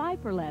Laundry,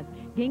 5 for Less,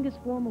 Genghis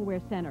Formal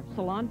Wear Center,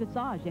 Salon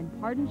Visage, and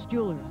Hardin's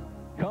Jewelers.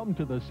 Come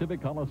to the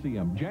Civic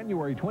Coliseum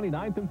January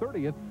 29th and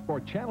 30th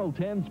for Channel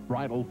 10's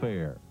Bridal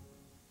Fair.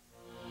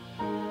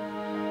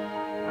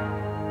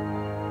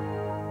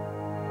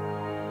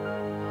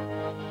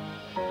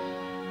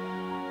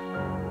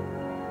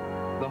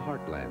 The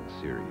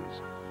Heartland Series,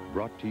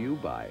 brought to you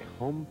by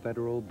Home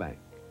Federal Bank.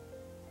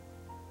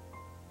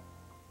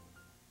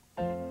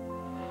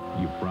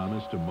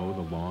 promise to mow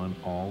the lawn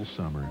all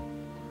summer.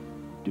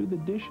 Do the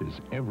dishes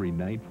every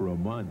night for a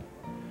month.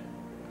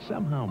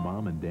 Somehow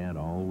Mom and Dad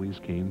always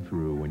came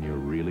through when you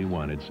really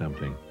wanted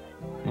something.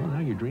 Well, now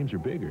your dreams are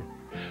bigger.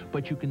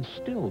 But you can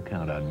still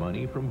count on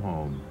money from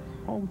home.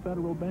 Home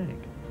Federal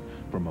Bank.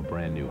 From a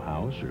brand new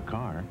house or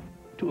car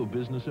to a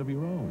business of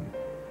your own.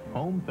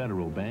 Home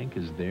Federal Bank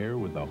is there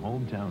with the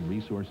hometown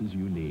resources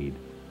you need.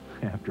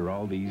 After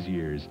all these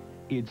years,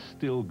 it's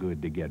still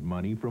good to get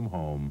money from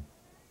home.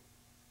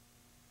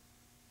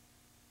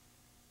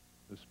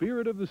 The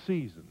spirit of the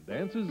season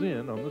dances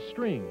in on the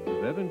strings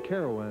of Evan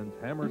Carawan's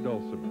hammer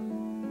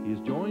dulcimer. He is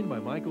joined by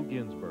Michael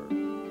Ginsberg.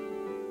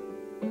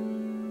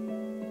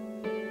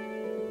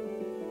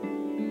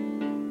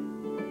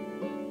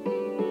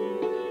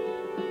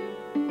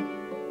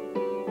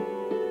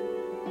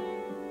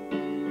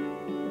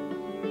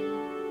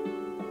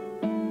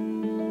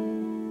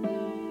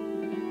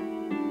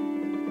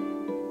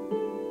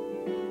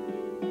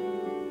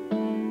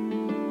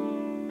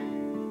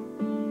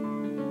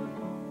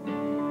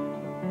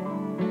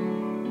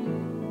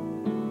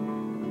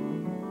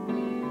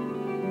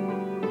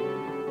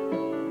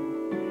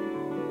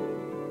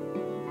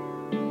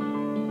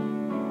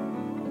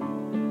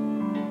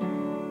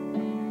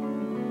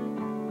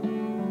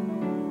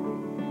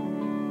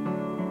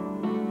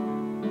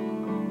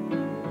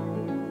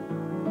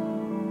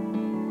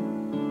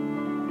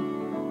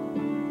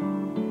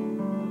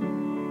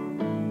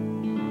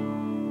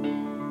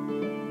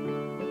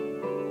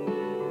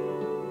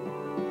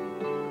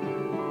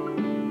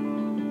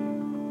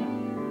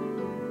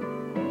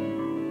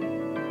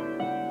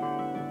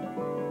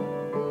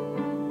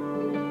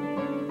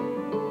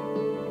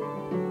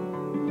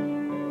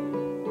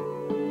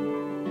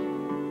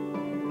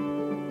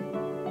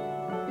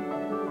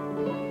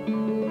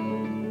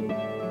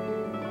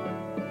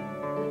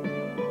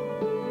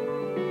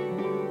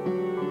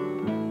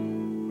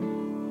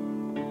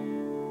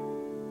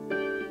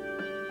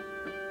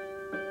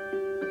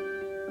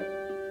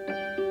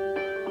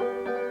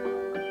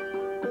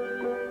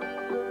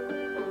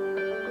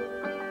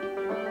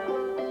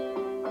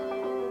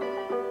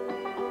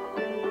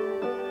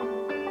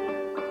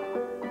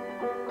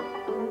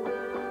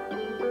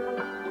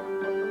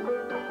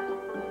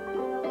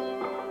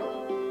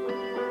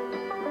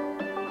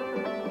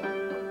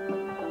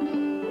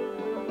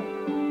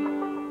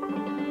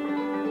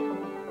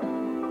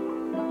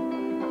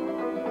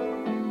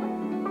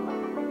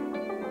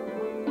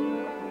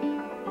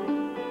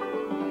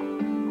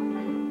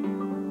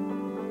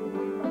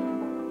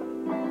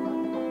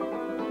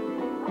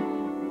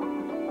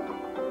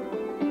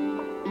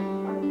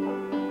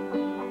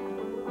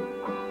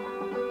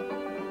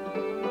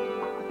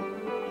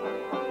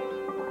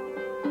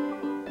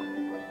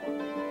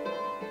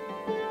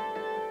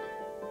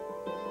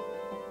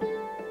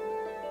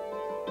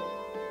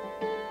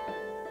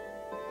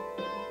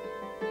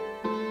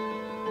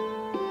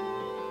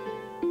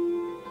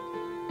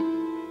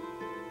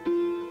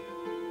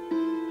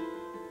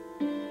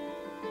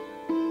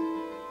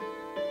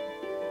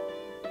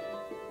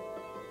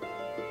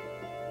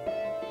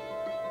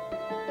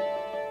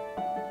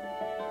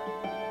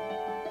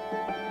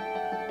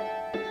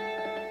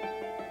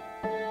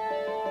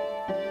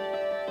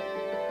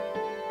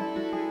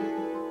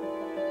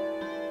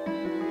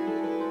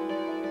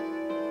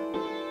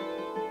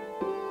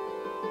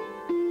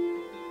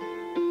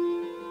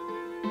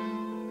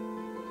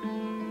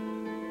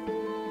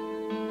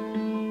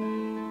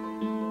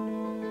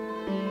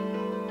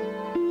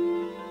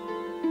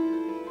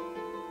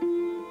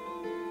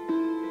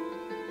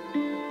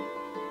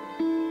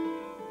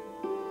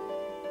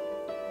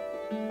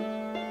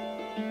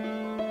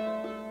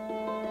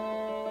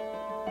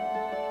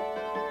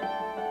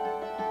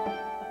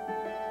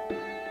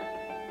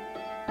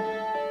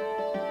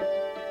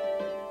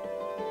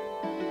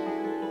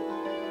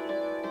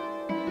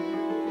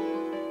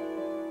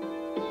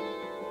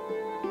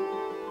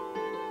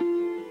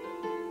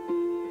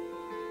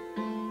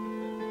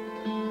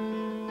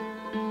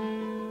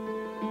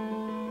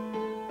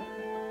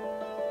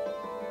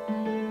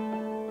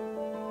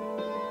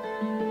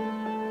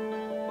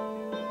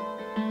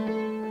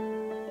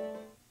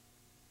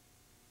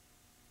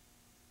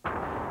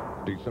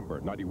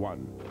 December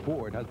 91,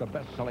 Ford has the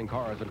best-selling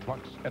cars and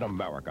trucks in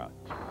America.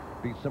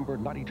 December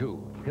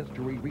 92,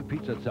 history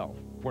repeats itself.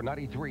 For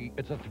 93,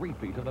 it's a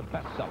three-peat of the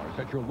bestsellers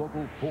at your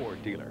local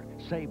Ford dealer.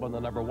 Save on the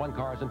 #1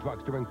 cars and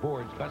trucks during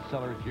Ford's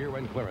bestsellers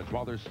year-end clearance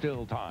while there's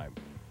still time.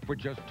 For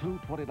just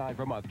 $229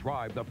 per month,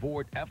 drive the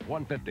Ford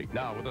F-150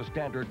 now with a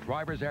standard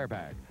driver's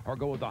airbag, or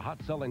go with the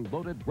hot-selling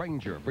loaded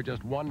Ranger for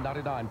just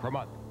 $199 per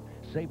month.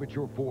 Save at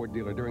your Ford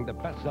dealer during the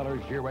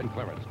bestsellers year-end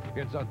clearance.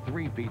 It's a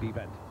three-peat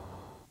event.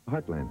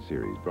 Heartland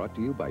Series brought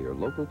to you by your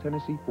local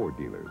Tennessee Ford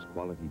dealers.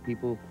 Quality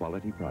people,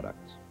 quality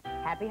products.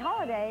 Happy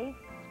holidays,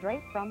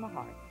 straight from the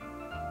heart.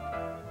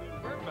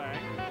 We're back.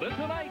 The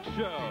Tonight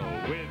Show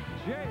with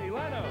Jay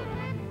Leno.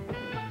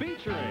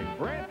 Featuring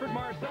Branford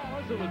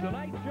Marsalis of the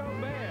Tonight Show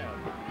Band.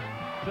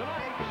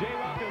 Tonight, Jay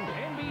welcomes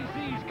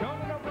NBC's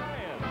Conan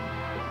O'Brien.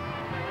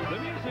 The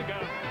music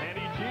of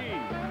Kenny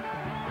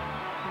G.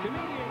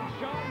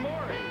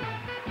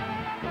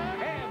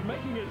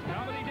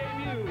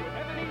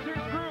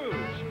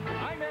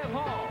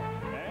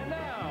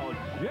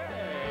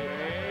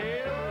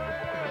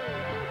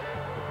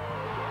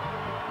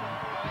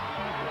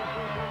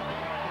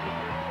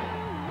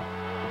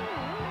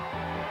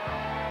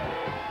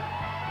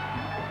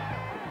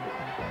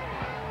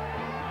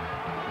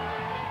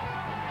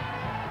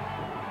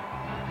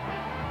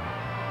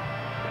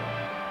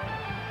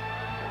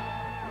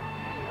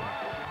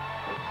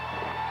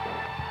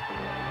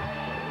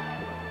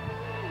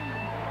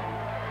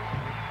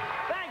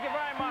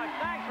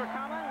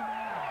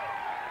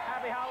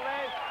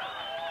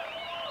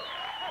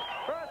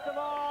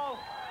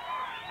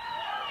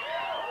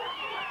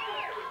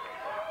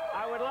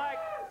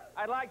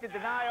 I'd like to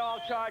deny all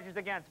charges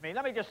against me.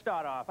 Let me just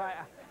start off.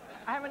 I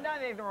haven't done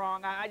anything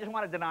wrong. I just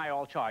want to deny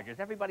all charges.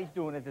 Everybody's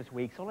doing it this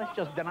week, so let's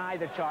just deny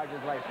the charges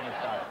right from the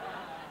start.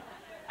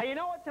 Hey, you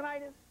know what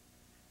tonight is?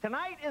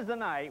 Tonight is the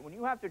night when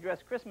you have to address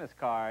Christmas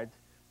cards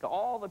to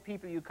all the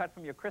people you cut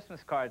from your Christmas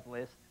cards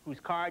list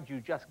whose cards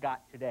you just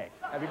got today.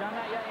 Have you done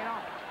that yet? You know,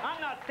 I'm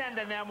not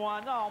sending them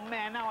one. Oh,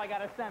 man, now I got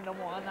to send them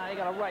one. Now I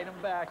got to write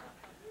them back.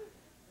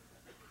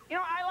 You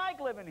know, I like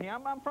living here.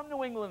 I'm from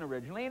New England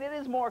originally, and it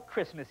is more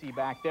Christmassy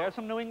back there.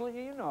 Some New England,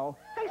 you know.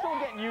 It takes a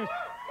little getting used.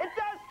 It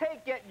does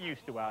take getting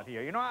used to out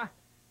here. You know,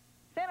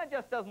 Santa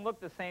just doesn't look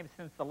the same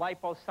since the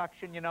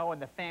liposuction, you know,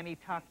 and the fanny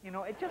tuck. You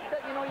know, it just,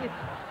 you know,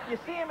 you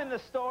see him in the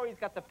store. He's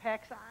got the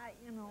pecs.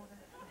 You know.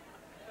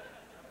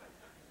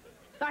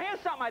 Now, here's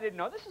something I didn't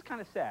know. This is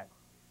kind of sad.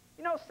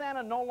 You know,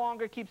 Santa no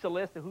longer keeps a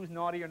list of who's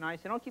naughty or nice.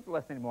 They don't keep the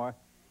list anymore.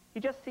 He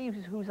just sees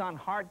who's on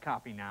hard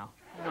copy now.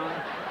 You know?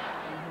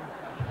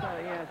 So,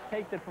 yeah,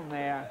 takes it from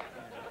there.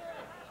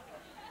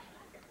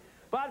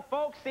 But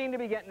folks seem to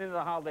be getting into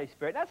the holiday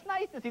spirit. That's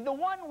nice to see. The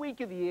 1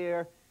 week of the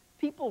year,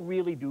 people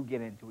really do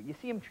get into it. You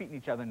see them treating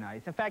each other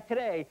nice. In fact,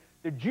 today,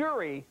 the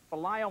jury for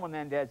Lyle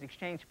Menendez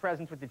exchanged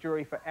presents with the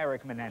jury for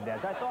Eric Menendez.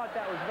 I thought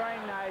that was very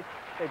nice.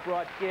 They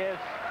brought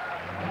gifts.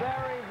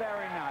 Very,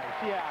 very nice.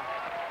 Yeah.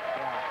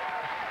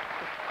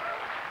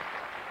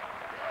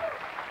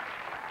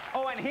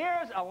 Oh, and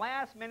here's a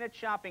last-minute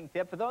shopping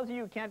tip. For those of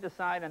you who can't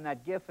decide on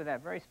that gift for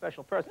that very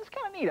special person, it's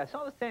kind of neat. I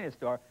saw this today in the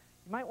store.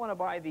 You might want to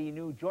buy the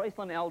new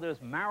Joycelyn Elders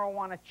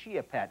Marijuana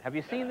Chia Pet. Have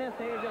you seen this?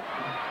 They just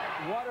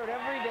water it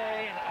every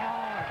day,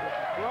 and it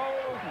just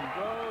grows and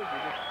grows.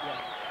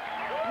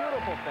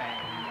 Beautiful thing.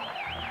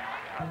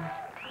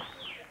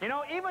 You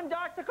know, even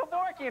Dr.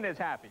 Kevorkian is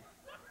happy.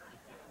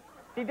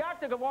 See,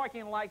 Dr.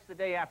 Kevorkian likes the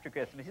day after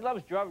Christmas. He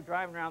loves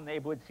driving around the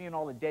neighborhood, seeing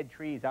all the dead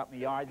trees out in the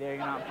yard there, you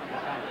know.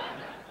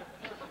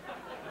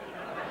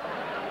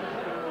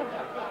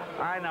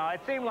 I know, it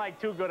seemed like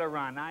too good a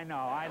run. I know,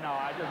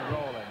 I just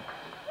rolled it.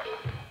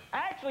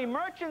 Actually,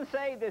 merchants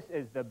say this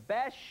is the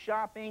best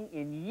shopping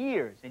in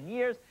years. In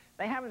years,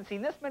 they haven't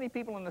seen this many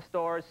people in the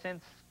stores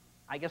since,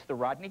 I guess, the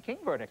Rodney King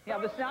verdict. Yeah,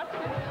 this is not...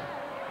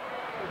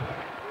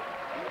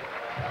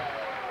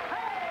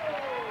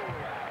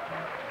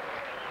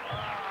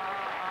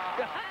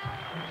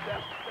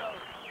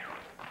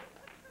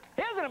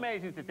 Here's an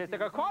amazing statistic.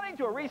 According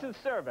to a recent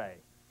survey,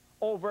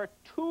 over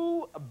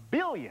 2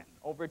 billion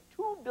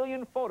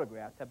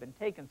photographs have been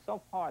taken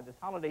so far this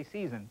holiday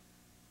season,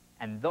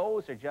 and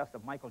those are just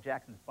of Michael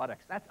Jackson's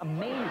buttocks. That's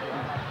amazing.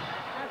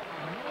 That's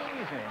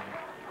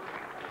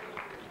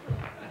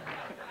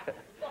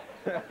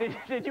amazing.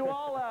 Did you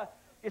all,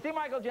 you see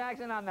Michael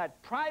Jackson on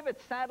that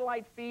private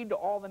satellite feed to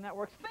all the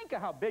networks? Think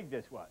of how big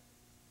this was.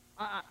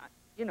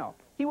 You know,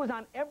 he was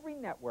on every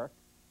network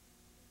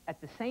at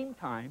the same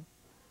time,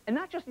 and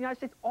not just in the United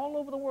States, all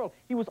over the world.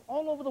 He was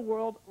all over the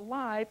world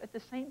live at the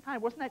same time.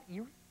 Wasn't that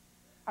eerie?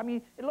 I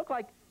mean, it looked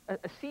like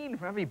a scene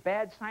from every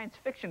bad science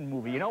fiction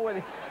movie. You know where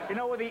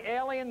the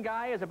alien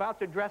guy is about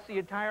to dress the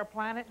entire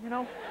planet, you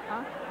know?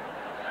 Huh?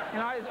 You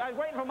know, I was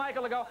waiting for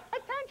Michael to go,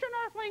 "Attention,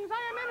 Earthlings,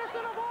 I am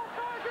innocent of all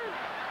charges.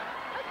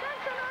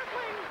 Attention,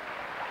 Earthlings.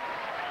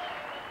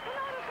 Do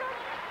not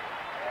attempt."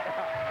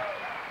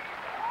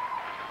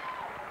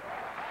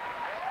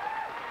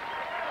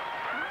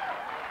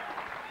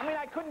 I mean,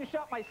 I couldn't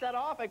shut my set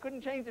off. I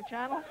couldn't change the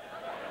channel.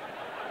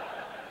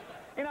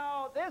 You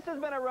know, this has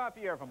been a rough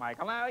year for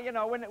Michael. Now, you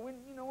know,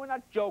 we're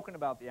not joking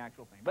about the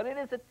actual thing, but it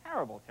is a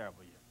terrible,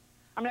 terrible year.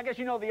 I mean, I guess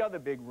you know the other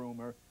big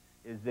rumor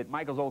is that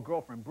Michael's old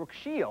girlfriend, Brooke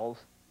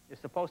Shields, is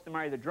supposed to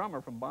marry the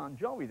drummer from Bon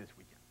Jovi this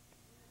weekend.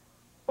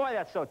 Boy,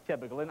 that's so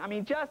typical. And I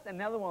mean, just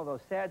another one of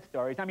those sad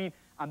stories. I mean,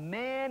 a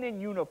man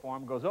in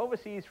uniform goes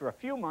overseas for a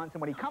few months,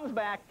 and when he comes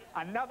back,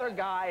 another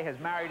guy has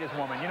married his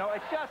woman. You know,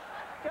 it's just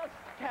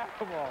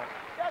terrible.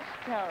 Just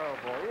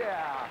terrible,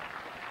 yeah.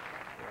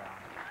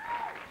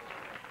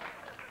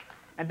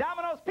 And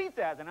Domino's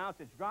Pizza has announced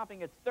it's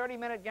dropping its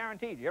 30-minute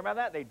guarantee. Did you hear about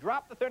that? They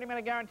dropped the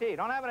 30-minute guarantee.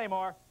 Don't have it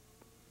anymore.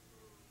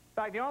 In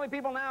fact, the only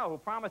people now who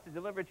promise to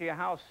deliver to your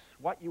house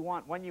what you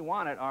want when you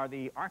want it are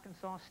the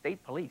Arkansas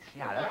State Police.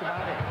 Yeah, that's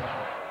about it.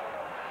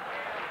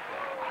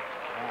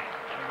 Yeah,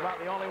 that's about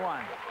the only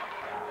one.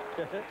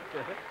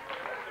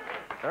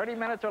 30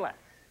 minutes or less.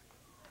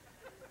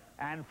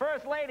 And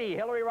First Lady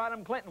Hillary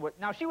Rodham Clinton,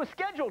 now she was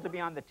scheduled to be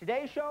on the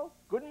Today Show,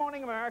 Good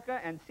Morning America,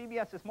 and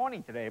CBS This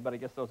Morning today, but I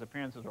guess those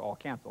appearances are all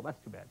canceled. That's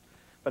too bad.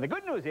 But the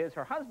good news is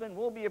her husband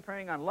will be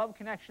appearing on Love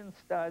Connection,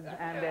 Studs,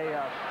 and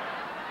a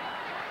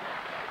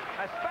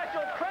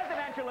special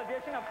presidential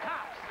edition of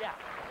Cops. Yeah.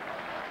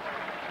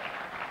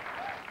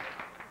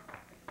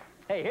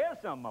 Hey, here's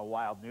some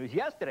wild news.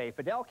 Yesterday,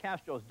 Fidel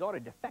Castro's daughter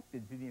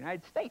defected to the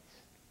United States.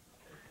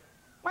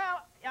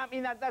 Well, I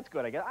mean, that's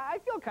good, I guess. I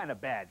feel kind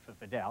of bad for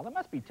Fidel. It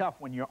must be tough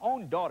when your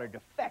own daughter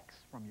defects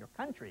from your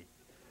country.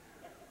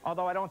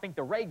 Although I don't think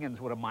the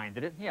Reagans would have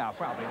minded it. Yeah,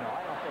 probably no.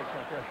 I don't think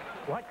so.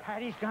 What?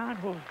 Patty's gone?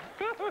 Well,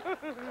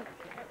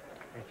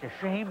 it's a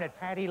shame that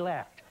Patty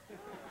left.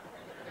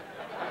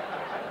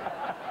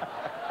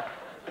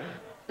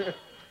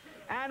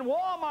 And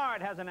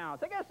Walmart has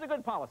announced, I guess it's a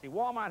good policy,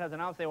 Walmart has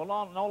announced they will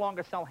no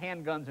longer sell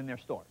handguns in their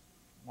stores.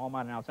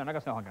 Walmart announced they're not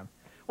going to sell handguns.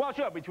 Well,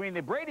 sure, between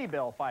the Brady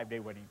Bill 5-day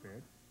waiting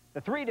period,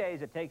 the 3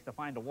 days it takes to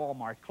find a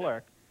Walmart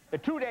clerk, the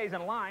 2 days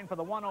in line for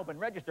the one open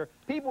register,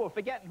 people were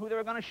forgetting who they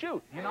were going to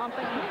shoot. You know, I'm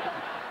thinking,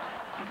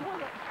 who's going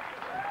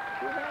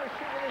to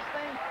shoot with this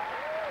thing?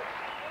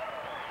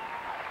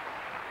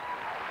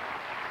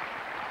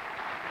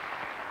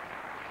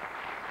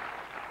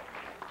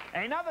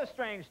 Another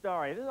strange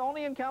story. This is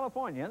only in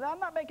California. I'm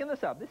not making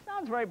this up. This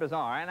sounds very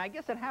bizarre, and I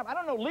guess it happened. I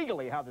don't know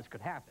legally how this could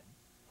happen,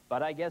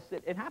 but I guess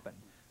it happened.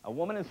 A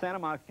woman in Santa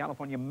Monica,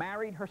 California,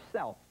 married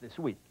herself this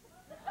week.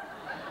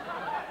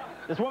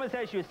 This woman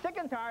says she was sick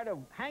and tired of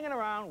hanging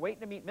around waiting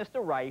to meet Mr.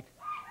 Right,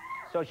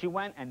 so she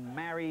went and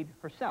married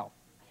herself.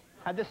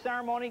 Had this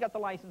ceremony, got the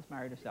license,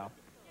 married herself.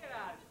 Get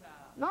out of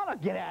town. Not a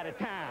get out of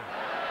town.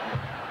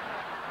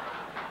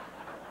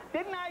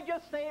 Didn't I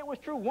just say it was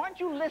true? Weren't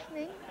you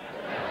listening?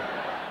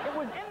 It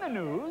was in the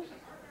news.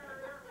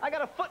 I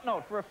got a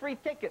footnote for a free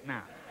ticket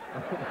now.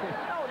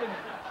 No,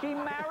 she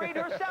married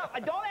herself.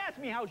 Don't ask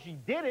me how she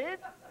did it.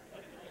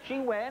 She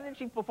went and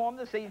she performed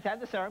the scene, had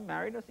the ceremony,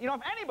 married herself. You know,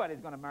 if anybody's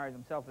going to marry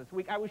themselves this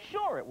week, I was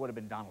sure it would have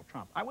been Donald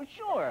Trump. I was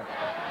sure.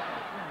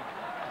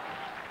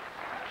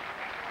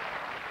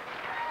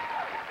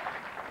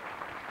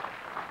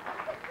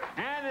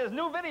 And there's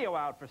new video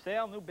out for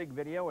sale, new big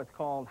video. It's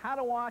called How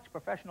to Watch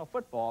Professional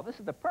Football. This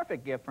is the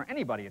perfect gift for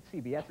anybody at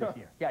CBS this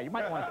year. Yeah, you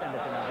might want to send it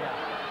to me. Yeah.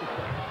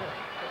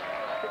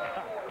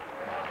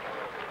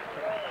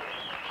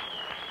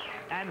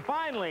 And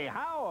finally,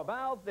 how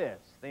about this?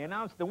 They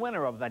announced the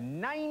winner of the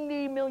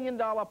 $90 million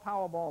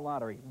Powerball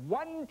lottery.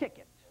 One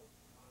ticket.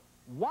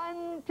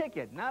 One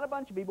ticket. Not a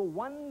bunch of people.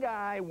 One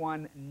guy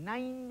won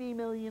 $90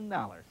 million.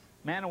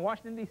 Man in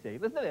Washington, D.C.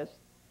 Listen to this.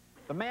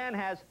 The man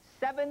has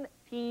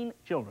 17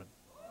 children.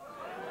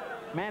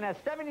 Man has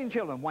 17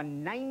 children,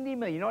 won $90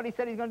 million. You know what he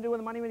said he's going to do with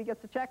the money when he gets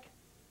the check?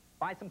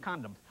 Buy some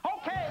condoms.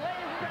 Okay, ladies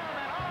and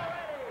gentlemen,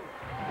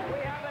 already we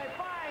have a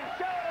fine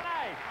show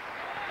tonight.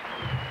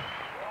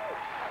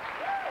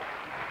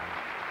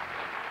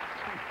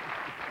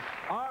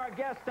 Our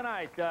guest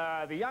tonight,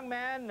 the young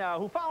man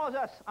who follows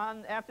us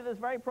after this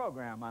very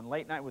program on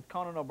Late Night with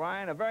Conan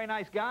O'Brien, a very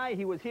nice guy.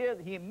 He was here.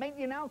 He made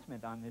the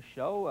announcement on this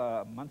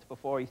show months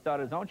before he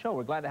started his own show.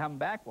 We're glad to have him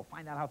back. We'll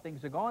find out how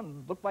things are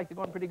going. Look like they're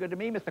going pretty good to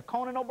me. Mr.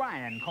 Conan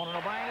O'Brien. Conan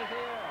O'Brien is here.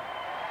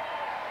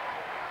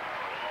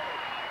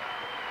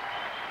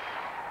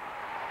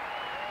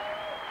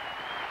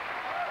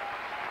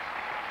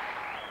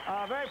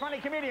 A very funny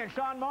comedian,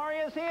 Sean Maury,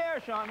 is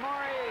here. Sean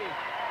Maury.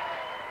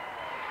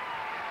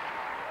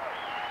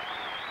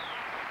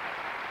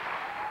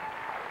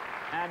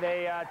 And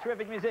a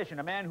terrific musician,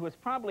 a man who has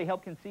probably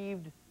helped conceive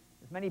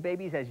as many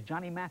babies as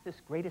Johnny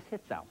Mathis' greatest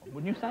hits album.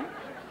 Wouldn't you say?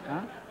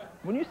 Huh?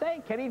 Wouldn't you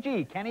say? Kenny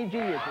G. Kenny G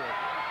is here.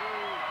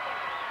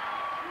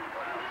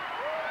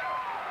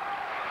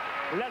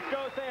 Let's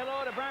go say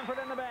hello to Branford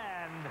and the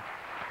band.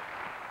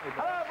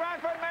 Hello,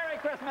 Branford. Merry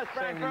Christmas,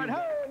 Branford.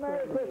 Hey,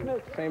 Merry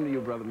Christmas. Same to you,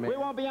 brother, man. We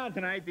won't be on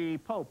tonight. The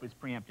Pope is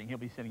preempting. He'll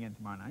be sitting in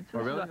tomorrow night. So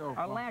oh, really?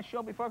 Our last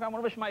show before I want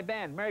to wish my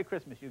band Merry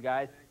Christmas, you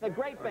guys. The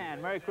great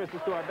band. Merry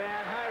Christmas to our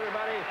band. Hi,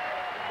 everybody.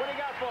 What do you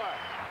got for us?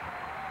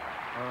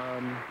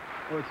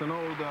 Well, it's an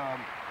old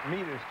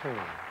Meters tune.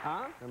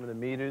 Huh? Remember the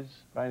Meters,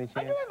 by any chance?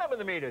 I do remember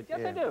the Meters. Yes,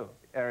 yeah. I do.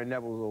 Aaron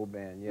Neville's old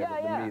band. Yeah,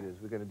 the Meters.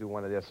 We're going to do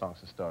one of their songs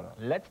to start off.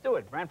 Let's do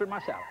it. Branford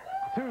Marcel.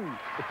 2,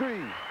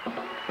 3.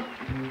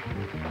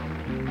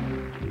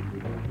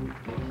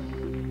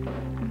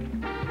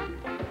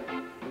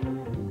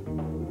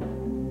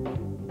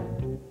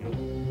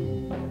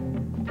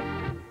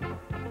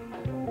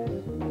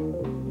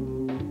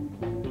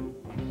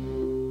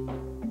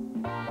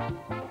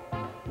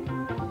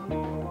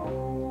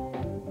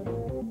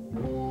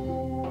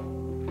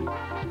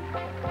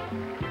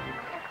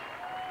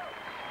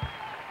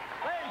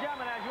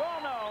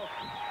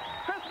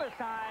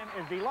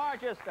 Is the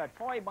largest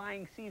toy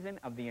buying season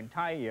of the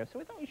entire year. So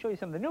we thought we'd show you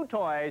some of the new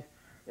toys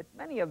that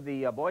many of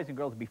the boys and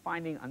girls will be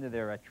finding under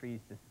their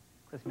trees this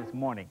Christmas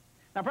morning.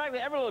 Now,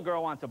 practically every little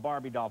girl wants a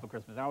Barbie doll for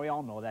Christmas. Now, we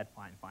all know that.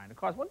 Fine, fine. Of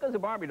course, what goes a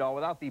Barbie doll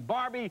without the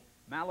Barbie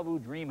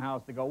Malibu Dream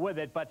House to go with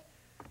it? But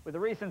with the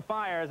recent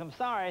fires, I'm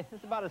sorry, this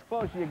is about as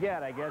close as you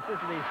get, I guess. This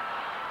is the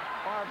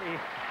Barbie,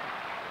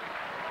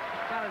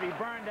 kind of the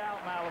burned out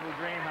Malibu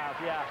Dream House.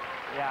 Yeah,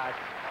 yeah.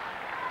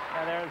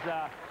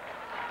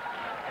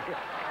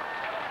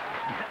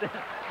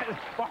 There's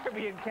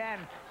Barbie and Ken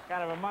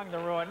kind of among the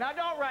ruin. Now,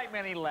 don't write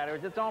many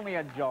letters. It's only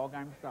a joke.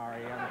 I'm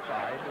sorry. I'm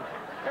sorry.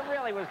 It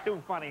really was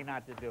too funny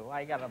not to do.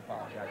 I got to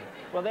apologize.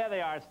 Well, there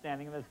they are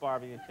standing in this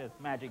Barbie. It's just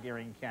Magic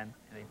Earring Ken.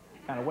 And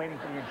he's kind of waiting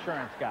for the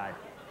insurance guy.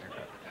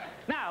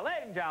 Now,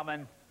 ladies and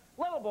gentlemen,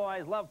 little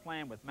boys love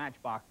playing with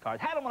Matchbox cars.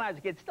 Had them when I was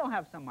a kid. Still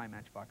have some of my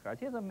Matchbox cars.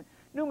 Here's a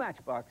new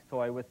Matchbox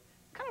toy with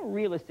kind of a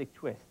realistic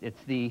twist.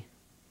 It's the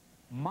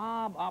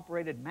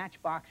mob-operated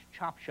Matchbox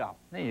Chop Shop.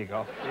 There you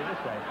go. See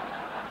this way.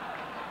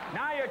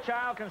 Now your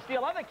child can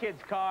steal other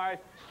kids' cars,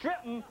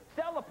 strip them,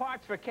 sell the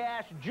parts for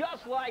cash,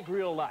 just like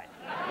real life.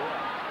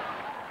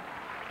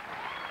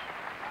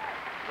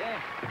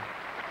 okay?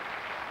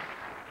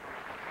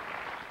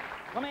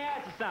 Let me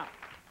ask you something.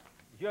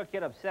 Is your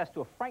kid obsessed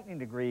to a frightening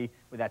degree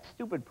with that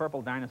stupid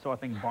purple dinosaur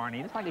thing,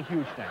 Barney? It's like a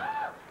huge thing.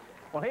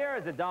 Well, here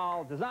is a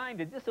doll designed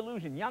to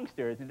disillusion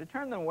youngsters and to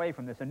turn them away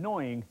from this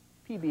annoying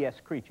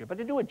PBS creature, but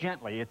to do it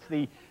gently. It's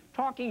the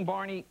Talking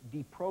Barney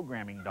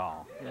Deprogramming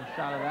Doll. You get a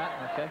shot of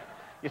that? Okay.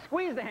 You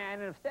squeeze the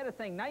hand, and instead of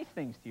saying nice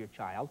things to your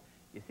child,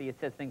 you see it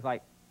says things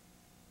like,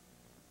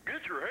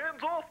 "Get your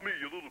hands off me,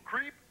 you little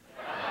creep.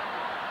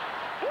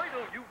 Why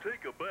don't you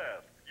take a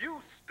bath?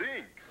 You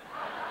stink.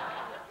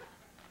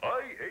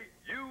 I hate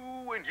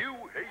you and you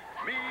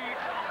hate me.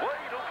 Why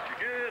don't you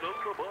get on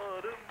the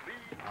butt of me?"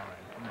 All right.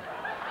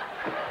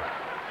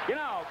 You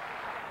know,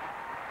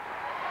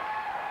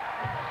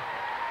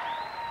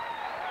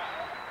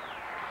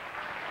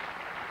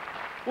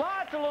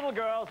 lots of little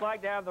girls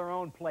like to have their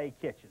own play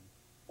kitchen.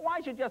 Why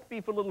should it just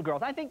be for little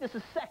girls? I think this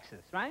is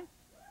sexist, right?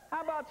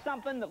 How about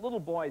something that little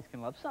boys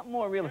can love, something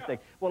more realistic?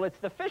 Well, it's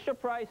the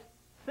Fisher-Price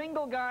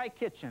single-guy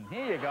kitchen.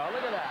 Here you go.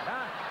 Look at that,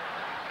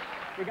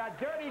 huh? You got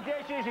dirty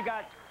dishes. You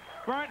got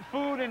burnt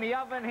food in the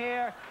oven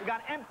here. You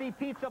got empty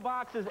pizza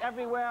boxes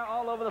everywhere,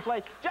 all over the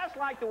place, just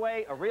like the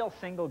way a real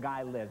single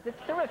guy lives. It's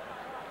terrific.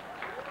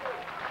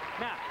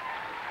 Now,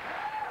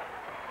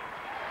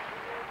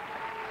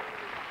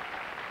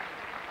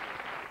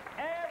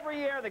 every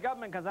year the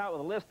government comes out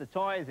with a list of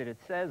toys that it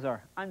says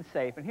are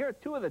unsafe, and here are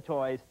two of the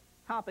toys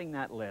topping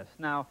that list.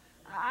 Now,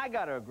 I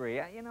got to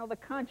agree, you know, the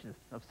conscience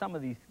of some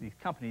of these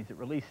companies that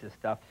release this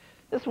stuff.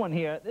 This one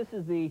here, this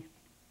is the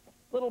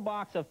little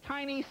box of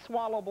tiny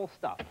swallowable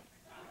stuff.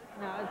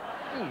 Now,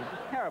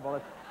 it's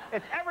terrible.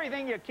 It's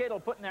everything your kid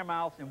will put in their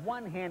mouths in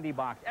one handy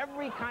box.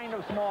 Every kind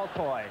of small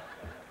toy.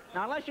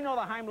 Now, unless you know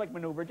the Heimlich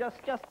maneuver, just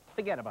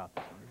forget about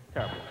this one. It's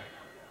terrible.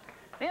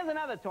 Here's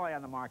another toy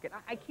on the market.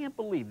 I can't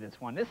believe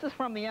this one. This is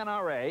from the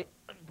NRA.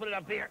 Let me put it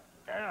up here.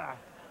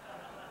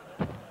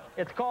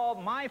 It's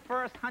called My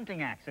First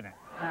Hunting Accident.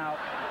 Now,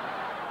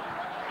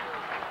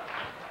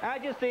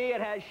 as you see,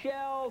 it has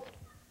shells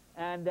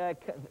and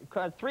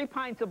 3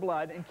 pints of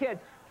blood. And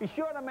kids, be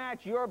sure to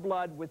match your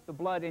blood with the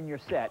blood in your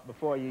set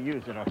before you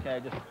use it, okay?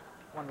 Just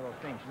one of those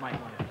things you might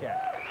want to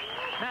check.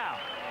 Now,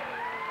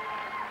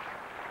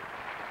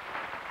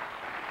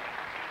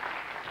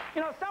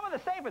 you know, some of the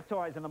safer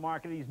toys in the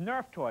market are these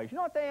Nerf toys. You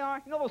know what they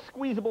are? You know those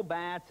squeezable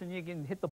bats, and you can hit the